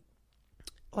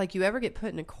like you ever get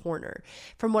put in a corner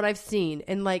from what I've seen.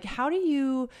 And like, do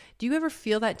you ever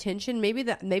feel that tension? Maybe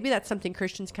that's something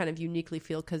Christians kind of uniquely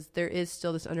feel, because there is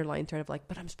still this underlying thread of like,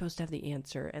 but I'm supposed to have the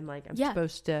answer, and like I'm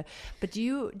supposed to. But do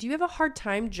you have a hard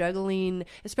time juggling,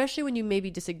 especially when you maybe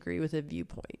disagree with a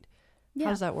viewpoint? How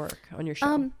does that work on your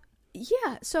show?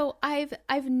 Yeah, so I've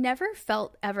never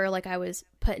felt ever like I was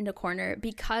put in a corner,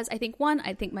 because I think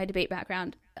my debate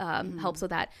background helps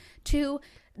with that. 2,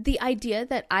 the idea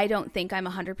that I don't think I'm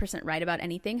 100% right about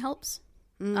anything helps.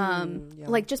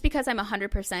 Like, just because I'm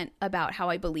 100% about how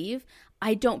I believe,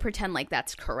 I don't pretend like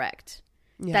that's correct.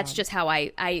 Yeah. That's just how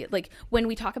I like, when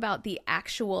we talk about the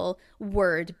actual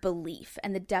word belief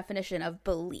and the definition of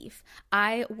belief,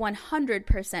 I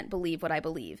 100% believe what I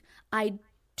believe. I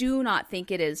do not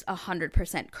think it is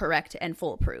 100% correct and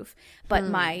foolproof, but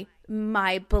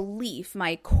my belief,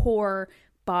 my core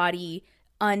body,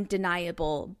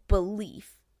 undeniable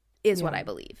belief is what I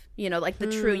believe. You know, like the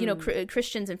true,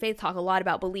 Christians and faith talk a lot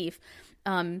about belief.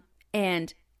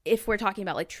 And if we're talking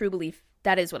about like true belief,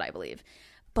 that is what I believe.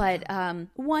 But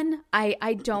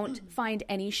I don't find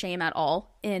any shame at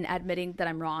all in admitting that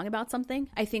I'm wrong about something.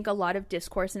 I think a lot of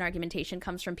discourse and argumentation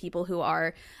comes from people who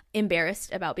are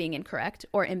embarrassed about being incorrect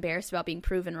or embarrassed about being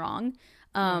proven wrong.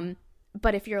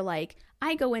 But if you're like,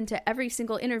 I go into every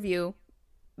single interview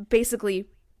basically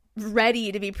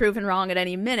ready to be proven wrong at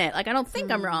any minute. Like, I don't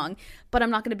think I'm wrong, but I'm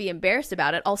not going to be embarrassed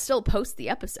about it. I'll still post the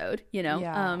episode,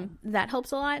 that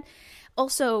helps a lot.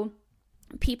 Also,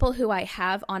 people who I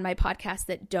have on my podcast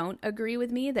that don't agree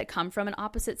with me, that come from an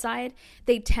opposite side,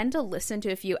 they tend to listen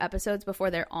to a few episodes before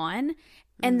they're on,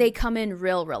 and they come in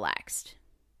real relaxed.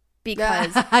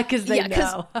 Because they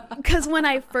know. Because when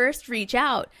I first reach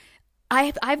out,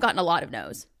 I've gotten a lot of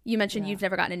no's. You mentioned you've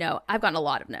never gotten a no. I've gotten a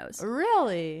lot of no's.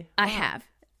 Really? I have.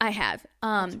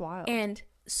 That's wild. And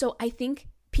so I think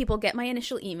people get my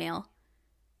initial email,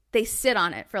 they sit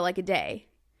on it for like a day.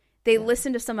 They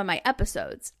listen to some of my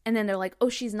episodes, and then they're like, oh,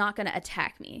 she's not going to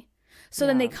attack me. So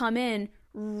then they come in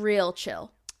real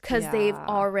chill, because they've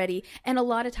already, and a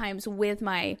lot of times with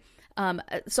my,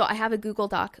 so I have a Google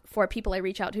Doc for people I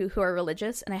reach out to who are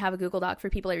religious, and I have a Google Doc for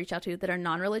people I reach out to that are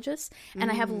non-religious, and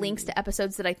I have links to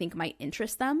episodes that I think might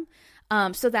interest them.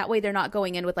 So that way they're not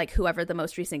going in with like whoever the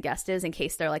most recent guest is, in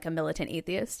case they're like a militant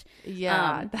atheist.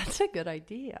 Yeah, that's a good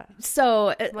idea.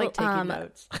 So like taking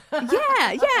notes.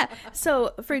 yeah.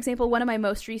 So for example, one of my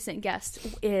most recent guests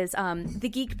is the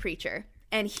Geek Preacher,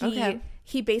 and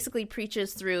he basically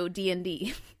preaches through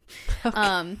D&D.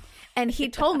 And he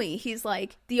told me, he's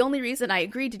like, the only reason I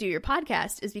agreed to do your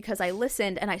podcast is because I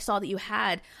listened and I saw that you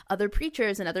had other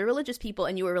preachers and other religious people,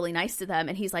 and you were really nice to them.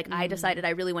 And he's like, I decided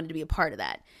I really wanted to be a part of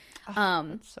that.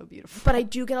 That's so beautiful. But I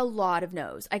do get a lot of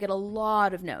no's. I get a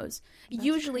lot of no's,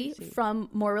 usually from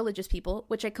more religious people,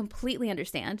 which I completely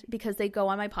understand, because they go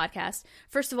on my podcast.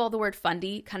 First of all, the word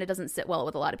Fundie kind of doesn't sit well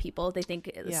with a lot of people. They think,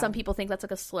 some people think that's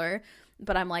like a slur,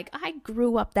 but I'm like, I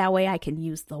grew up that way. I can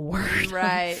use the word.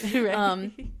 Right.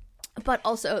 But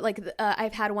also, like,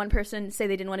 I've had one person say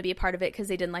they didn't want to be a part of it because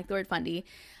they didn't like the word Fundie.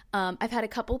 I've had a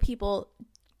couple people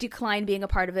decline being a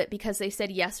part of it because they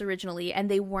said yes originally, and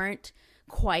they weren't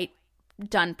quite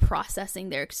done processing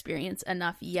their experience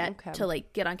enough yet to,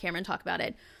 like, get on camera and talk about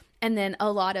it. And then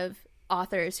a lot of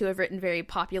authors who have written very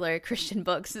popular Christian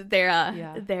books,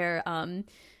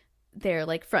 their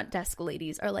like front desk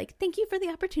ladies are like, thank you for the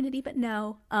opportunity, but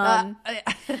no.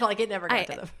 Like it never got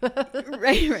to them.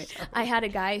 Right. I had a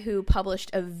guy who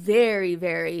published a very,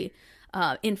 very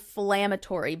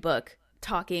inflammatory book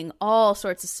talking all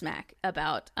sorts of smack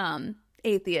about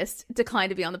atheists, declined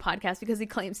to be on the podcast because he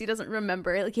claims he doesn't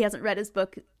remember, like he hasn't read his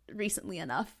book recently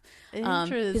enough.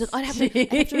 Interesting.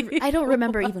 He's like, I don't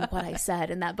remember even what I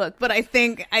said in that book, but I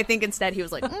think instead he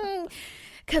was like,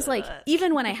 because like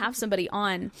even when I have somebody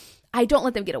on, I don't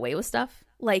let them get away with stuff.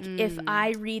 Like if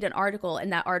I read an article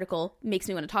and that article makes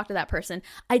me want to talk to that person,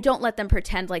 I don't let them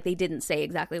pretend like they didn't say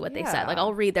exactly what they said. Like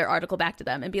I'll read their article back to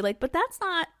them and be like, but that's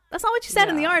not what you said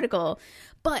in the article.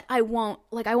 But I won't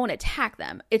attack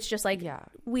them. It's just like,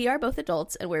 we are both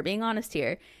adults and we're being honest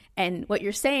here. And what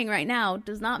you're saying right now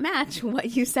does not match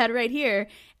what you said right here.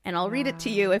 And I'll read it to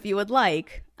you if you would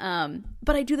like.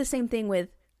 But I do the same thing with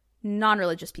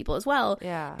non-religious people as well.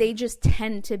 Yeah. They just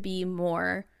tend to be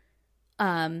more,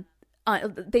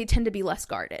 they tend to be less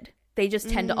guarded. They just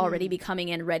tend to already be coming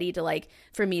in ready to like,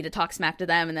 for me to talk smack to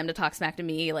them and them to talk smack to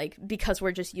me, like, because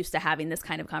we're just used to having this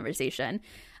kind of conversation.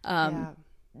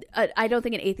 I don't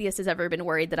think an atheist has ever been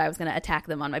worried that I was going to attack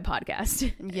them on my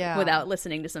podcast without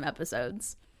listening to some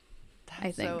episodes. That's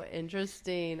I think. so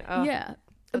interesting. Oh, yeah.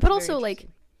 But also like,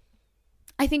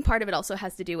 I think part of it also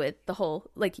has to do with the whole,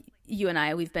 like you and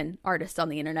I, we've been artists on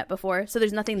the internet before. So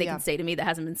there's nothing they can say to me that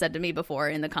hasn't been said to me before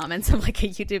in the comments of like a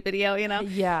YouTube video, you know?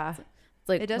 Yeah. It's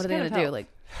like, what are they going to do? Like,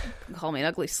 call me an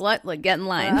ugly slut? Like, get in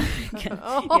line. You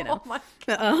know? My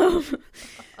God.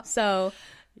 So,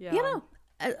 you know,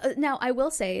 now I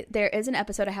will say there is an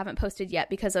episode I haven't posted yet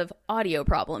because of audio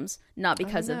problems, not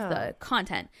because of the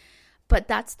content. But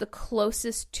that's the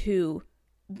closest to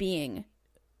being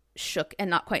shook and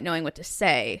not quite knowing what to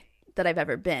say that I've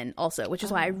ever been also, which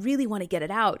is why I really want to get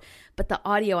it out. But the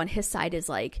audio on his side is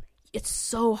like, it's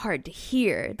so hard to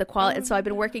hear the quality. So I've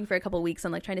been working for a couple of weeks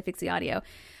on like trying to fix the audio.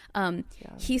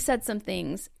 He said some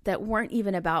things that weren't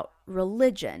even about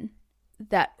religion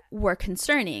that were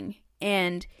concerning.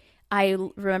 And I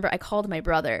remember I called my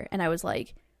brother and I was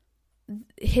like,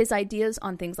 his ideas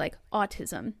on things like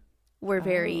autism were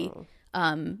very,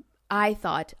 I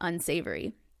thought,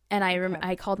 unsavory. And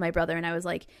I called my brother and I was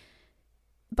like,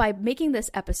 by making this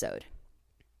episode,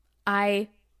 I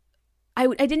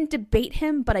didn't debate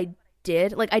him, but I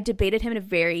did. Like, I debated him in a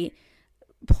very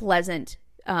pleasant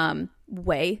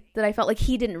way that I felt like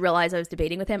he didn't realize I was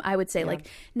debating with him. I would say like,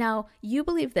 now you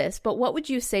believe this, but what would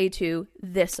you say to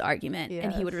this argument?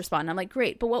 And he would respond. And I'm like,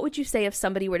 great. But what would you say if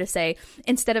somebody were to say,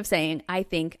 instead of saying, I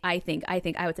think, I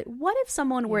would say, what if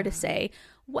someone were to say,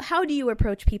 how do you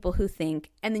approach people who think,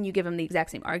 and then you give them the exact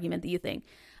same argument that you think.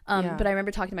 But I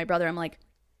remember talking to my brother. I'm like,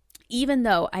 even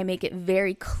though I make it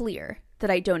very clear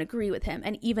that I don't agree with him,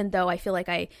 and even though I feel like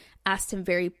I asked him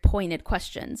very pointed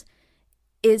questions,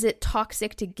 is it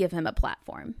toxic to give him a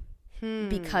platform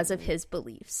because of his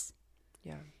beliefs?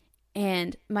 Yeah.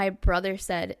 And my brother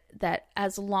said that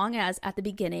as long as at the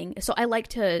beginning, so I like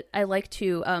to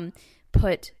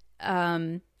put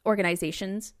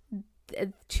organizations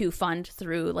to fund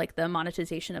through like the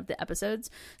monetization of the episodes.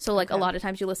 So like a lot of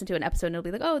times you listen to an episode and it'll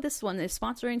be like, oh, this one is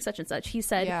sponsoring such and such. He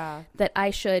said that I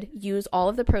should use all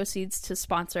of the proceeds to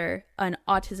sponsor an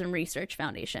autism research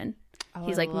foundation.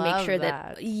 He's like, make sure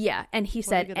that. And he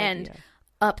said, and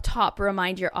up top,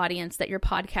 remind your audience that your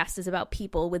podcast is about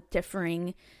people with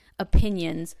differing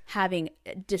opinions having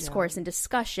discourse and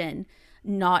discussion,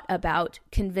 not about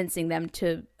convincing them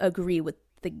to agree with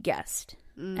the guest.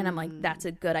 And I'm like, that's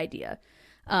a good idea.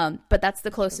 But that's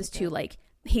the closest to like,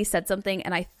 he said something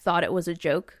and I thought it was a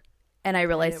joke and I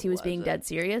realized he was being dead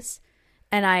serious.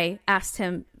 And I asked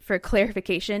him for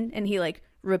clarification and he like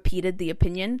repeated the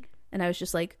opinion. And I was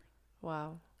just like,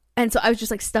 wow. And so I was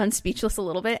just like stunned, speechless a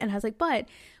little bit. And I was like, but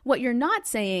what you're not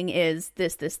saying is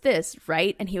this,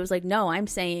 right? And he was like, no, I'm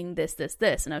saying this.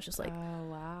 And I was just like, oh,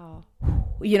 wow.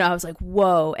 You know, I was like,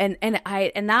 whoa. And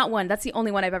that one, that's the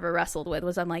only one I've ever wrestled with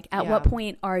was I'm like, at what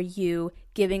point are you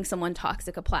giving someone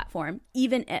toxic a platform,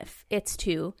 even if it's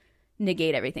to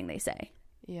negate everything they say?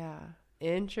 Yeah.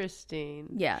 Interesting.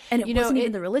 Yeah. And it wasn't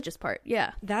even the religious part.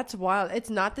 Yeah. That's wild. It's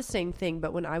not the same thing.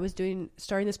 But when I was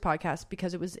starting this podcast,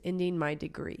 because it was ending my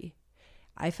degree,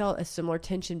 I felt a similar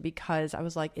tension because I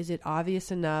was like, is it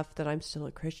obvious enough that I'm still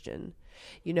a Christian?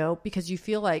 You know, because you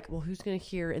feel like, well, who's going to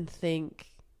hear and think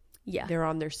they're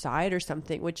on their side or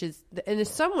something, which is, and in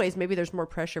some ways, maybe there's more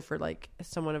pressure for like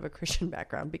someone of a Christian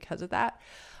background because of that.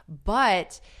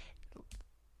 But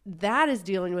that is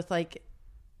dealing with like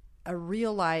a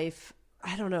real life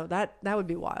I don't know, that would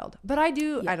be wild. But I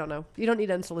don't know. You don't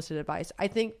need unsolicited advice. I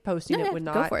think posting it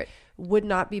would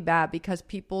not be bad, because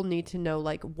people need to know,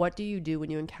 like, what do you do when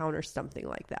you encounter something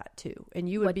like that too? And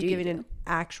you would be giving an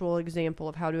actual example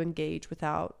of how to engage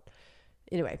without,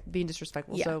 anyway, being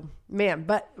disrespectful. Yeah. So, man,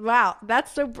 but wow,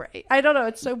 that's so brave. I don't know.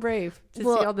 It's so brave to see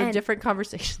all the different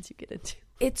conversations you get into.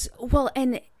 It's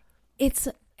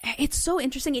so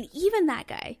interesting. And even that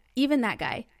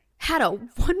guy had a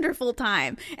wonderful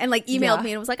time and like emailed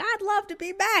me and was like, I'd love to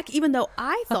be back. Even though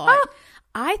I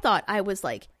thought I was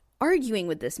like arguing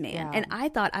with this man, and I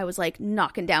thought I was like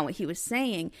knocking down what he was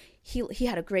saying. He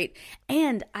had a great,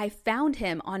 and I found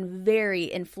him on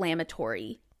very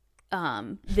inflammatory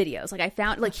videos. Like I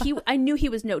found, like I knew he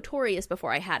was notorious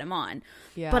before I had him on,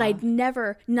 but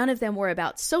none of them were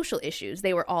about social issues.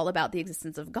 They were all about the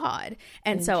existence of God.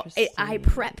 And so I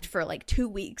prepped for like 2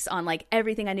 weeks on like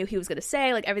everything I knew he was going to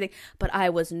say, like everything, but I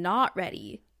was not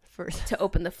ready to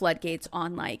open the floodgates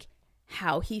on like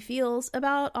how he feels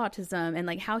about autism and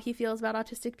like how he feels about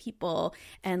autistic people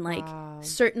and like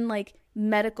certain like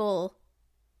medical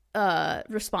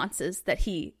responses that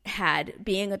he had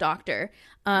being a doctor,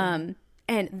 and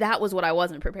that was what I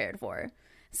wasn't prepared for.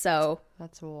 So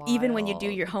that's wild. Even when you do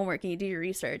your homework and you do your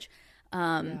research,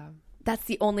 that's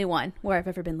the only one where I've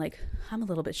ever been like, I'm a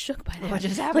little bit shook by that. What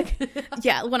just happened?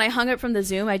 Like, when I hung up from the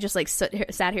Zoom, I just like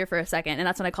sat here for a second, and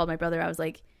that's when I called my brother. I was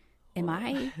like, Am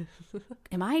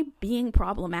I being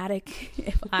problematic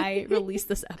if I release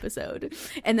this episode?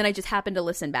 And then I just happened to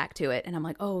listen back to it, and I'm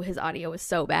like, oh, his audio was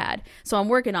so bad. So I'm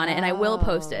working on it, and I will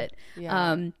post it.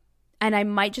 Yeah. And I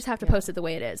might just have to post it the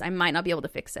way it is. I might not be able to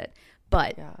fix it,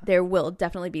 but there will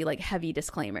definitely be like heavy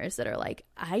disclaimers that are like,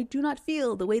 I do not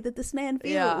feel the way that this man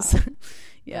feels.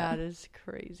 That is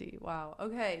crazy. Wow.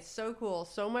 Okay. So cool.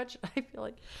 So much. I feel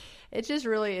like it's just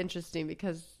really interesting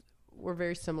because we're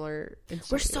very similar.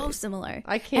 We're so similar.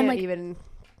 I can't even.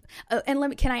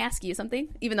 And can I ask you something?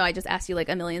 Even though I just asked you like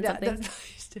a million something,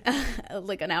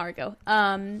 like an hour ago.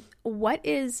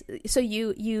 So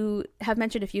you have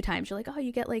mentioned a few times, you're like, oh,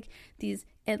 you get like these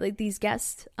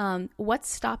guests. What's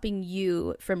stopping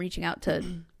you from reaching out to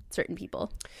certain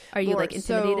people? Are you like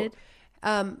intimidated?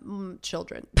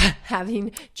 Children.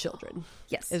 Having children,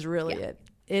 is really it.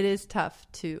 It is tough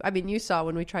to, I mean, you saw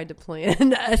when we tried to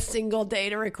plan a single day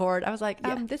to record, I was like,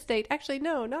 this date, actually,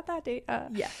 no, not that date.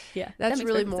 That's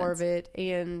really more of it.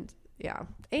 And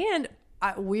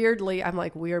weirdly, I'm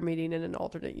like, we are meeting in an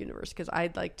alternate universe, because I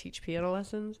like teach piano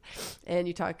lessons, and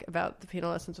you talk about the piano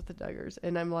lessons with the Duggars,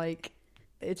 and I'm like,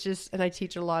 it's just, and I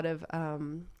teach a lot of,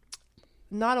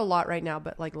 not a lot right now,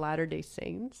 but like Latter-day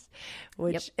Saints,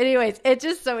 which anyways, it's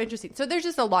just so interesting. So there's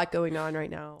just a lot going on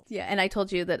right now. Yeah. And I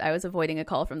told you that I was avoiding a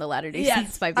call from the Latter-day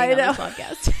Saints by being on this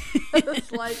podcast.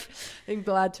 It's like, I'm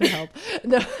glad to help.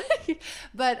 No,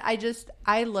 but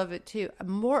I love it too.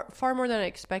 Far more than I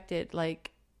expected.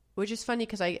 Like, which is funny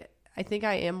because I think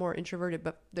I am more introverted,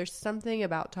 but there's something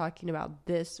about talking about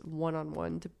this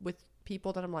one-on-one with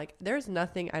people that I'm like, there's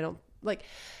nothing I don't like,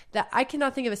 that I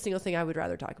cannot think of a single thing I would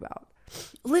rather talk about.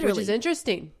 Literally. Which is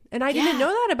interesting. And I didn't know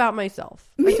that about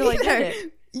myself until I did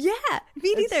it. Yeah,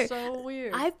 me neither. It's so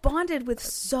weird. I've bonded with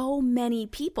so many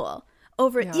people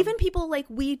over, even people like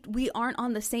we aren't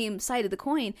on the same side of the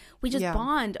coin. We just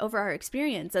bond over our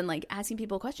experience and like asking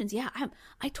people questions. Yeah,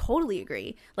 I totally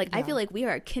agree. Like I feel like we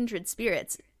are kindred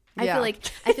spirits. I feel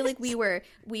like we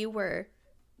were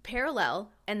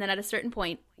parallel, and then at a certain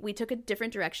point we took a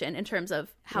different direction in terms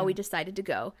of how we decided to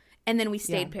go. And then we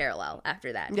stayed parallel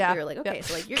after that. Yeah. We were like, okay,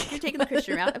 so like you're taking the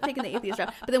Christian route, I'm taking the atheist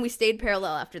route. But then we stayed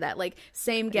parallel after that. Like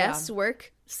same guests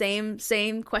work, same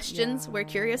questions we're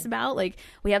curious about. Like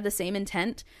we have the same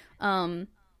intent. And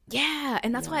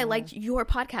that's why I liked your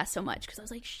podcast so much, because I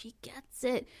was like, she gets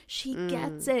it. She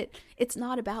gets it. It's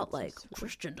not about like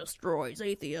Christian destroys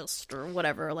atheist or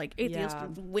whatever. Like atheist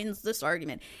wins this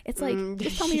argument. It's like,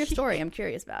 just tell me your story. I'm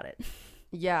curious about it.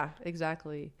 Yeah,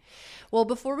 exactly. Well,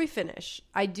 before we finish,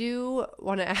 I do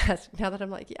want to ask, now that I'm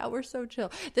like, we're so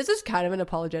chill. This is kind of an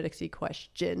apologetics-y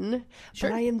question,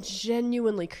 but I am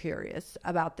genuinely curious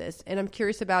about this. And I'm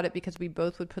curious about it because we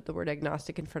both would put the word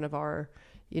agnostic in front of our,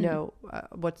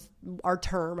 what's our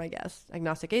term, I guess.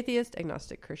 Agnostic atheist,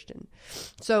 agnostic Christian.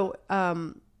 So,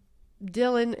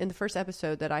 Dylan, in the first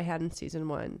episode that I had in season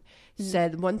 1,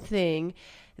 said one thing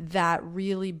that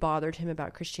really bothered him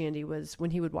about Christianity was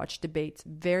when he would watch debates.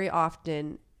 Very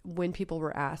often when people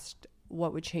were asked,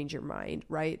 what would change your mind,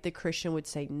 right? The Christian would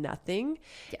say nothing.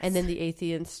 Yes. And then the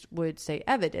atheist would say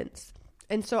evidence.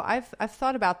 And so I've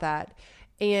thought about that.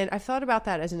 And I've thought about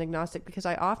that as an agnostic, because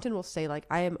I often will say, like,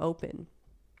 I am open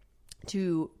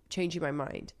to changing my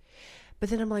mind. But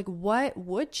then I'm like, what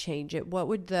would change it? What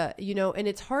would and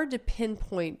it's hard to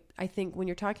pinpoint, I think, when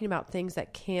you're talking about things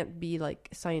that can't be like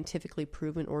scientifically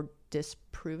proven or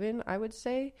disproven, I would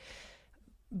say.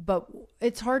 But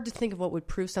it's hard to think of what would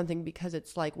prove something, because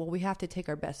it's like, well, we have to take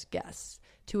our best guess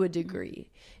to a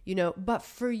degree, but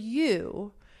for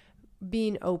you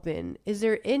being open, is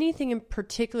there anything in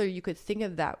particular you could think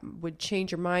of that would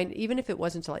change your mind, even if it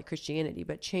wasn't to like Christianity,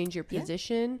 but change your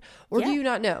position? Or do you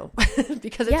not know?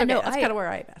 Because it's okay. No, that's kind of where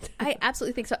I'm at. I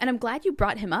absolutely think so. And I'm glad you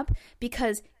brought him up,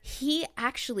 because he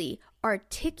actually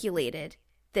articulated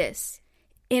this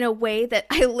in a way that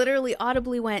I literally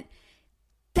audibly went,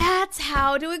 that's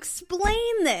how to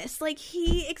explain this. Like,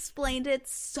 he explained it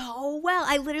so well.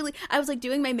 I was like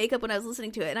doing my makeup when I was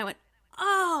listening to it, and I went,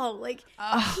 oh, like,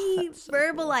 he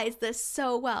verbalized this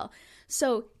so well.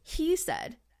 So he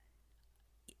said,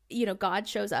 God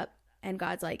shows up and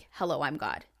God's like, hello, I'm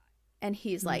God. And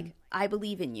he's like, I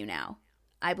believe in you now.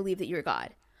 I believe that you're God,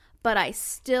 but I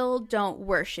still don't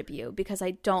worship you because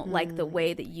I don't like the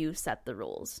way that you set the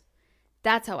rules.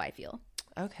 That's how I feel.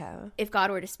 Okay. If God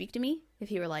were to speak to me, if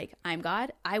he were like, I'm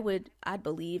God, I'd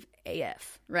believe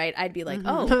AF, right? I'd be like,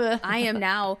 oh, I'm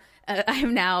a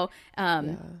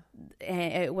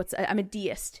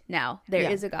deist now.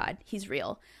 There is a God. He's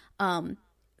real.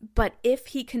 But if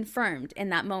he confirmed in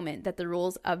that moment that the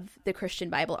rules of the Christian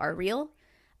Bible are real,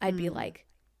 I'd be like,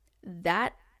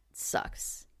 that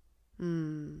sucks.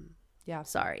 Yeah.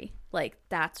 Sorry. Like,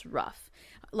 that's rough.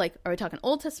 Like, are we talking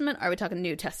Old Testament? Are we talking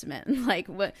New Testament? Like,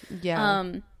 what?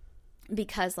 Yeah.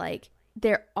 Because like,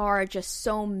 there are just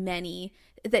so many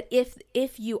that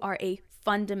if you are a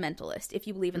fundamentalist, if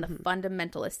you believe in the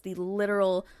fundamentalist, the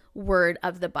literal word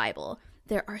of the Bible,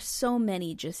 there are so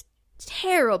many just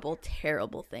terrible,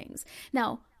 terrible things.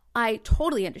 Now, I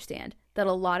totally understand that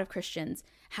a lot of Christians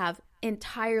have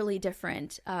entirely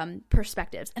different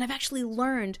perspectives. And I've actually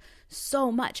learned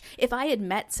so much. If I had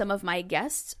met some of my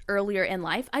guests earlier in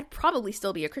life, I'd probably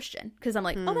still be a Christian, because I'm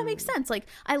like, oh, that makes sense. Like,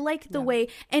 I like the way,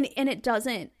 and it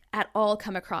doesn't at all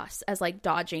come across as like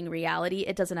dodging reality.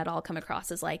 It doesn't at all come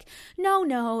across as like,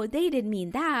 no, they didn't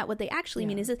mean that. What they actually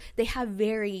mean is that they have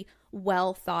very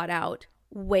well thought out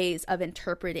ways of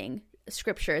interpreting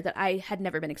scripture that I had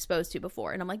never been exposed to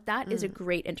before. And I'm like, that is a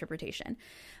great interpretation.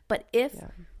 But if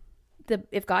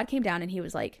God came down and he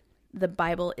was like, the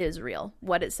Bible is real,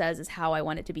 what it says is how I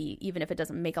want it to be, even if it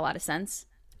doesn't make a lot of sense,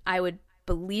 I would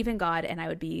believe in God, and I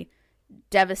would be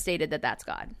devastated that that's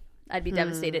God. I'd be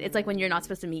devastated. It's like when you're not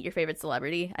supposed to meet your favorite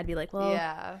celebrity. I'd be like,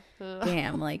 well,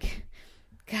 damn, like,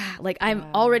 God, like, I'm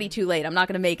already too late. I'm not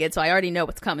going to make it. So I already know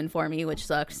what's coming for me, which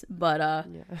sucks. But,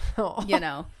 like, oh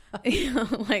no.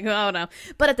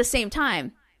 But at the same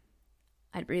time,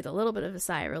 I'd breathe a little bit of a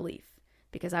sigh of relief,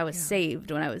 because I was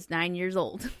saved when I was 9 years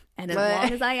old. And as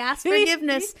long as I ask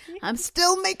forgiveness, I'm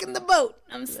still making the boat.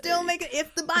 I'm still making,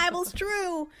 if the Bible's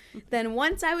true, then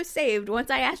once I was saved, once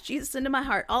I asked Jesus into my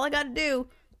heart, all I got to do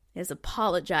is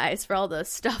apologize for all the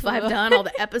stuff I've done, all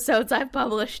the episodes I've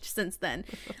published since then.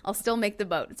 I'll still make the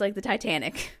boat. It's like the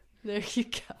Titanic. There you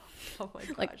go. Oh my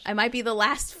gosh. Like, I might be the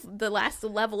last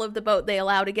level of the boat they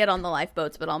allow to get on the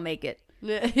lifeboats, but I'll make it.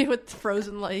 With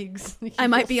frozen legs. I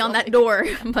might be on that door,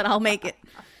 but I'll make it.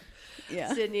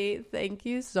 Yeah. Sydney, thank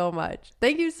you so much.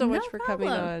 Thank you so much for coming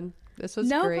on. This was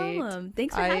great. No problem.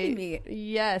 Thanks for having me.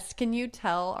 Yes. Can you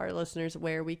tell our listeners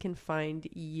where we can find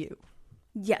you?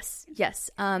 Yes.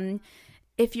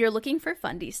 If you're looking for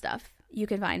Fundie stuff, you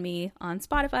can find me on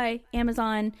Spotify,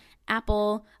 Amazon,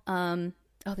 Apple.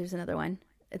 There's another one.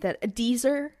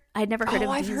 Deezer. I'd never heard of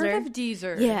Deezer. I've heard of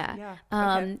Deezer. Yeah.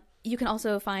 Okay. You can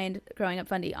also find Growing Up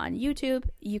Fundie on YouTube.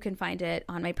 You can find it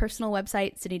on my personal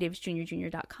website,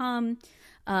 sydneydavisjr.com.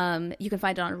 You can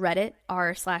find it on Reddit,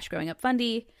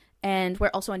 r/growingupfundie. And we're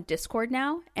also on Discord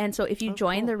now. And so if you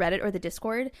join the Reddit or the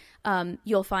Discord,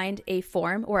 you'll find a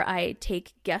form where I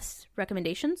take guest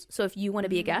recommendations. So if you want to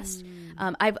be a guest,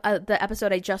 the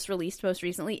episode I just released most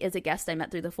recently is a guest I met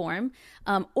through the forum.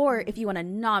 Or if you want to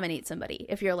nominate somebody,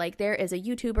 if you're like, there is a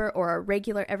YouTuber or a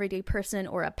regular everyday person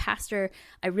or a pastor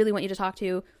I really want you to talk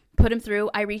to, put him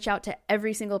through. I reach out to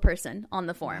every single person on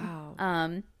the forum.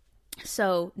 Wow.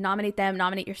 So nominate them,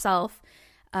 nominate yourself.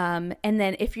 And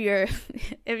then if you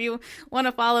want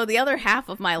to follow the other half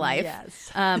of my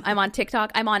life, I'm on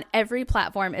TikTok. I'm on every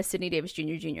platform as Sydney Davis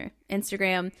Jr.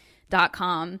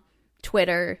 Instagram.com,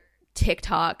 Twitter,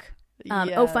 TikTok,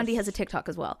 Fundie has a TikTok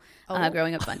as well.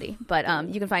 Growing Up Fundie. But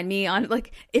you can find me on,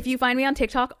 like, if you find me on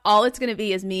TikTok, all it's going to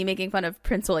be is me making fun of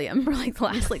Prince William for like the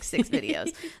last like 6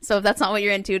 videos. So if that's not what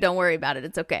you're into, don't worry about it.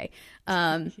 It's okay.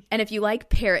 And if you like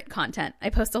parrot content, I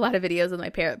post a lot of videos with my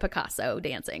parrot Picasso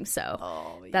dancing.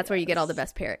 So that's where you get all the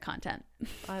best parrot content.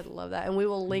 I love that. And we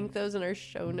will link those in our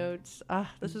show notes.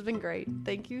 This has been great.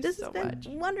 Thank you so much.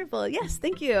 Wonderful. Yes,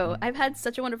 thank you. I've had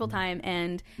such a wonderful time,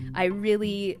 and I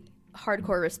really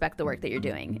hardcore respect the work that you're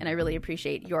doing, and I really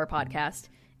appreciate your podcast.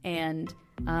 And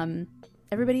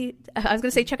everybody, I was going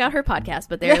to say check out her podcast,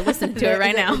 but they're listening to it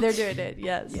right now. They're doing it,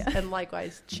 yes. Yeah. And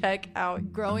likewise, check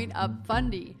out Growing Up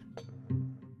Fundie.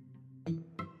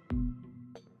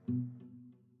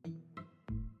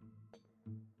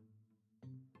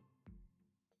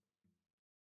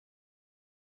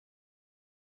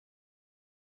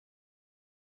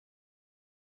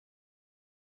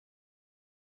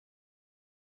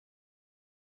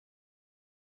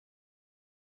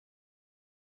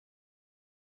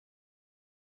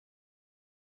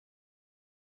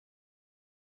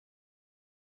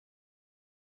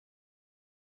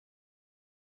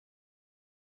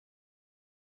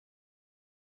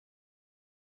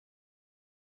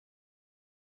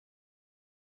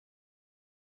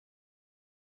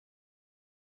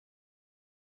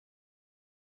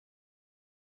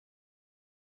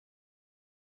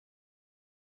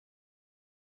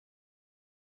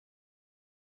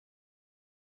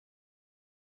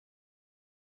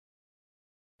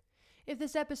 If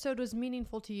this episode was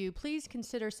meaningful to you, please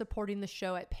consider supporting the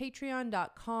show at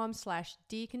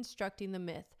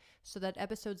patreon.com/deconstructingthemyth so that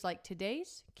episodes like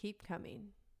today's keep coming.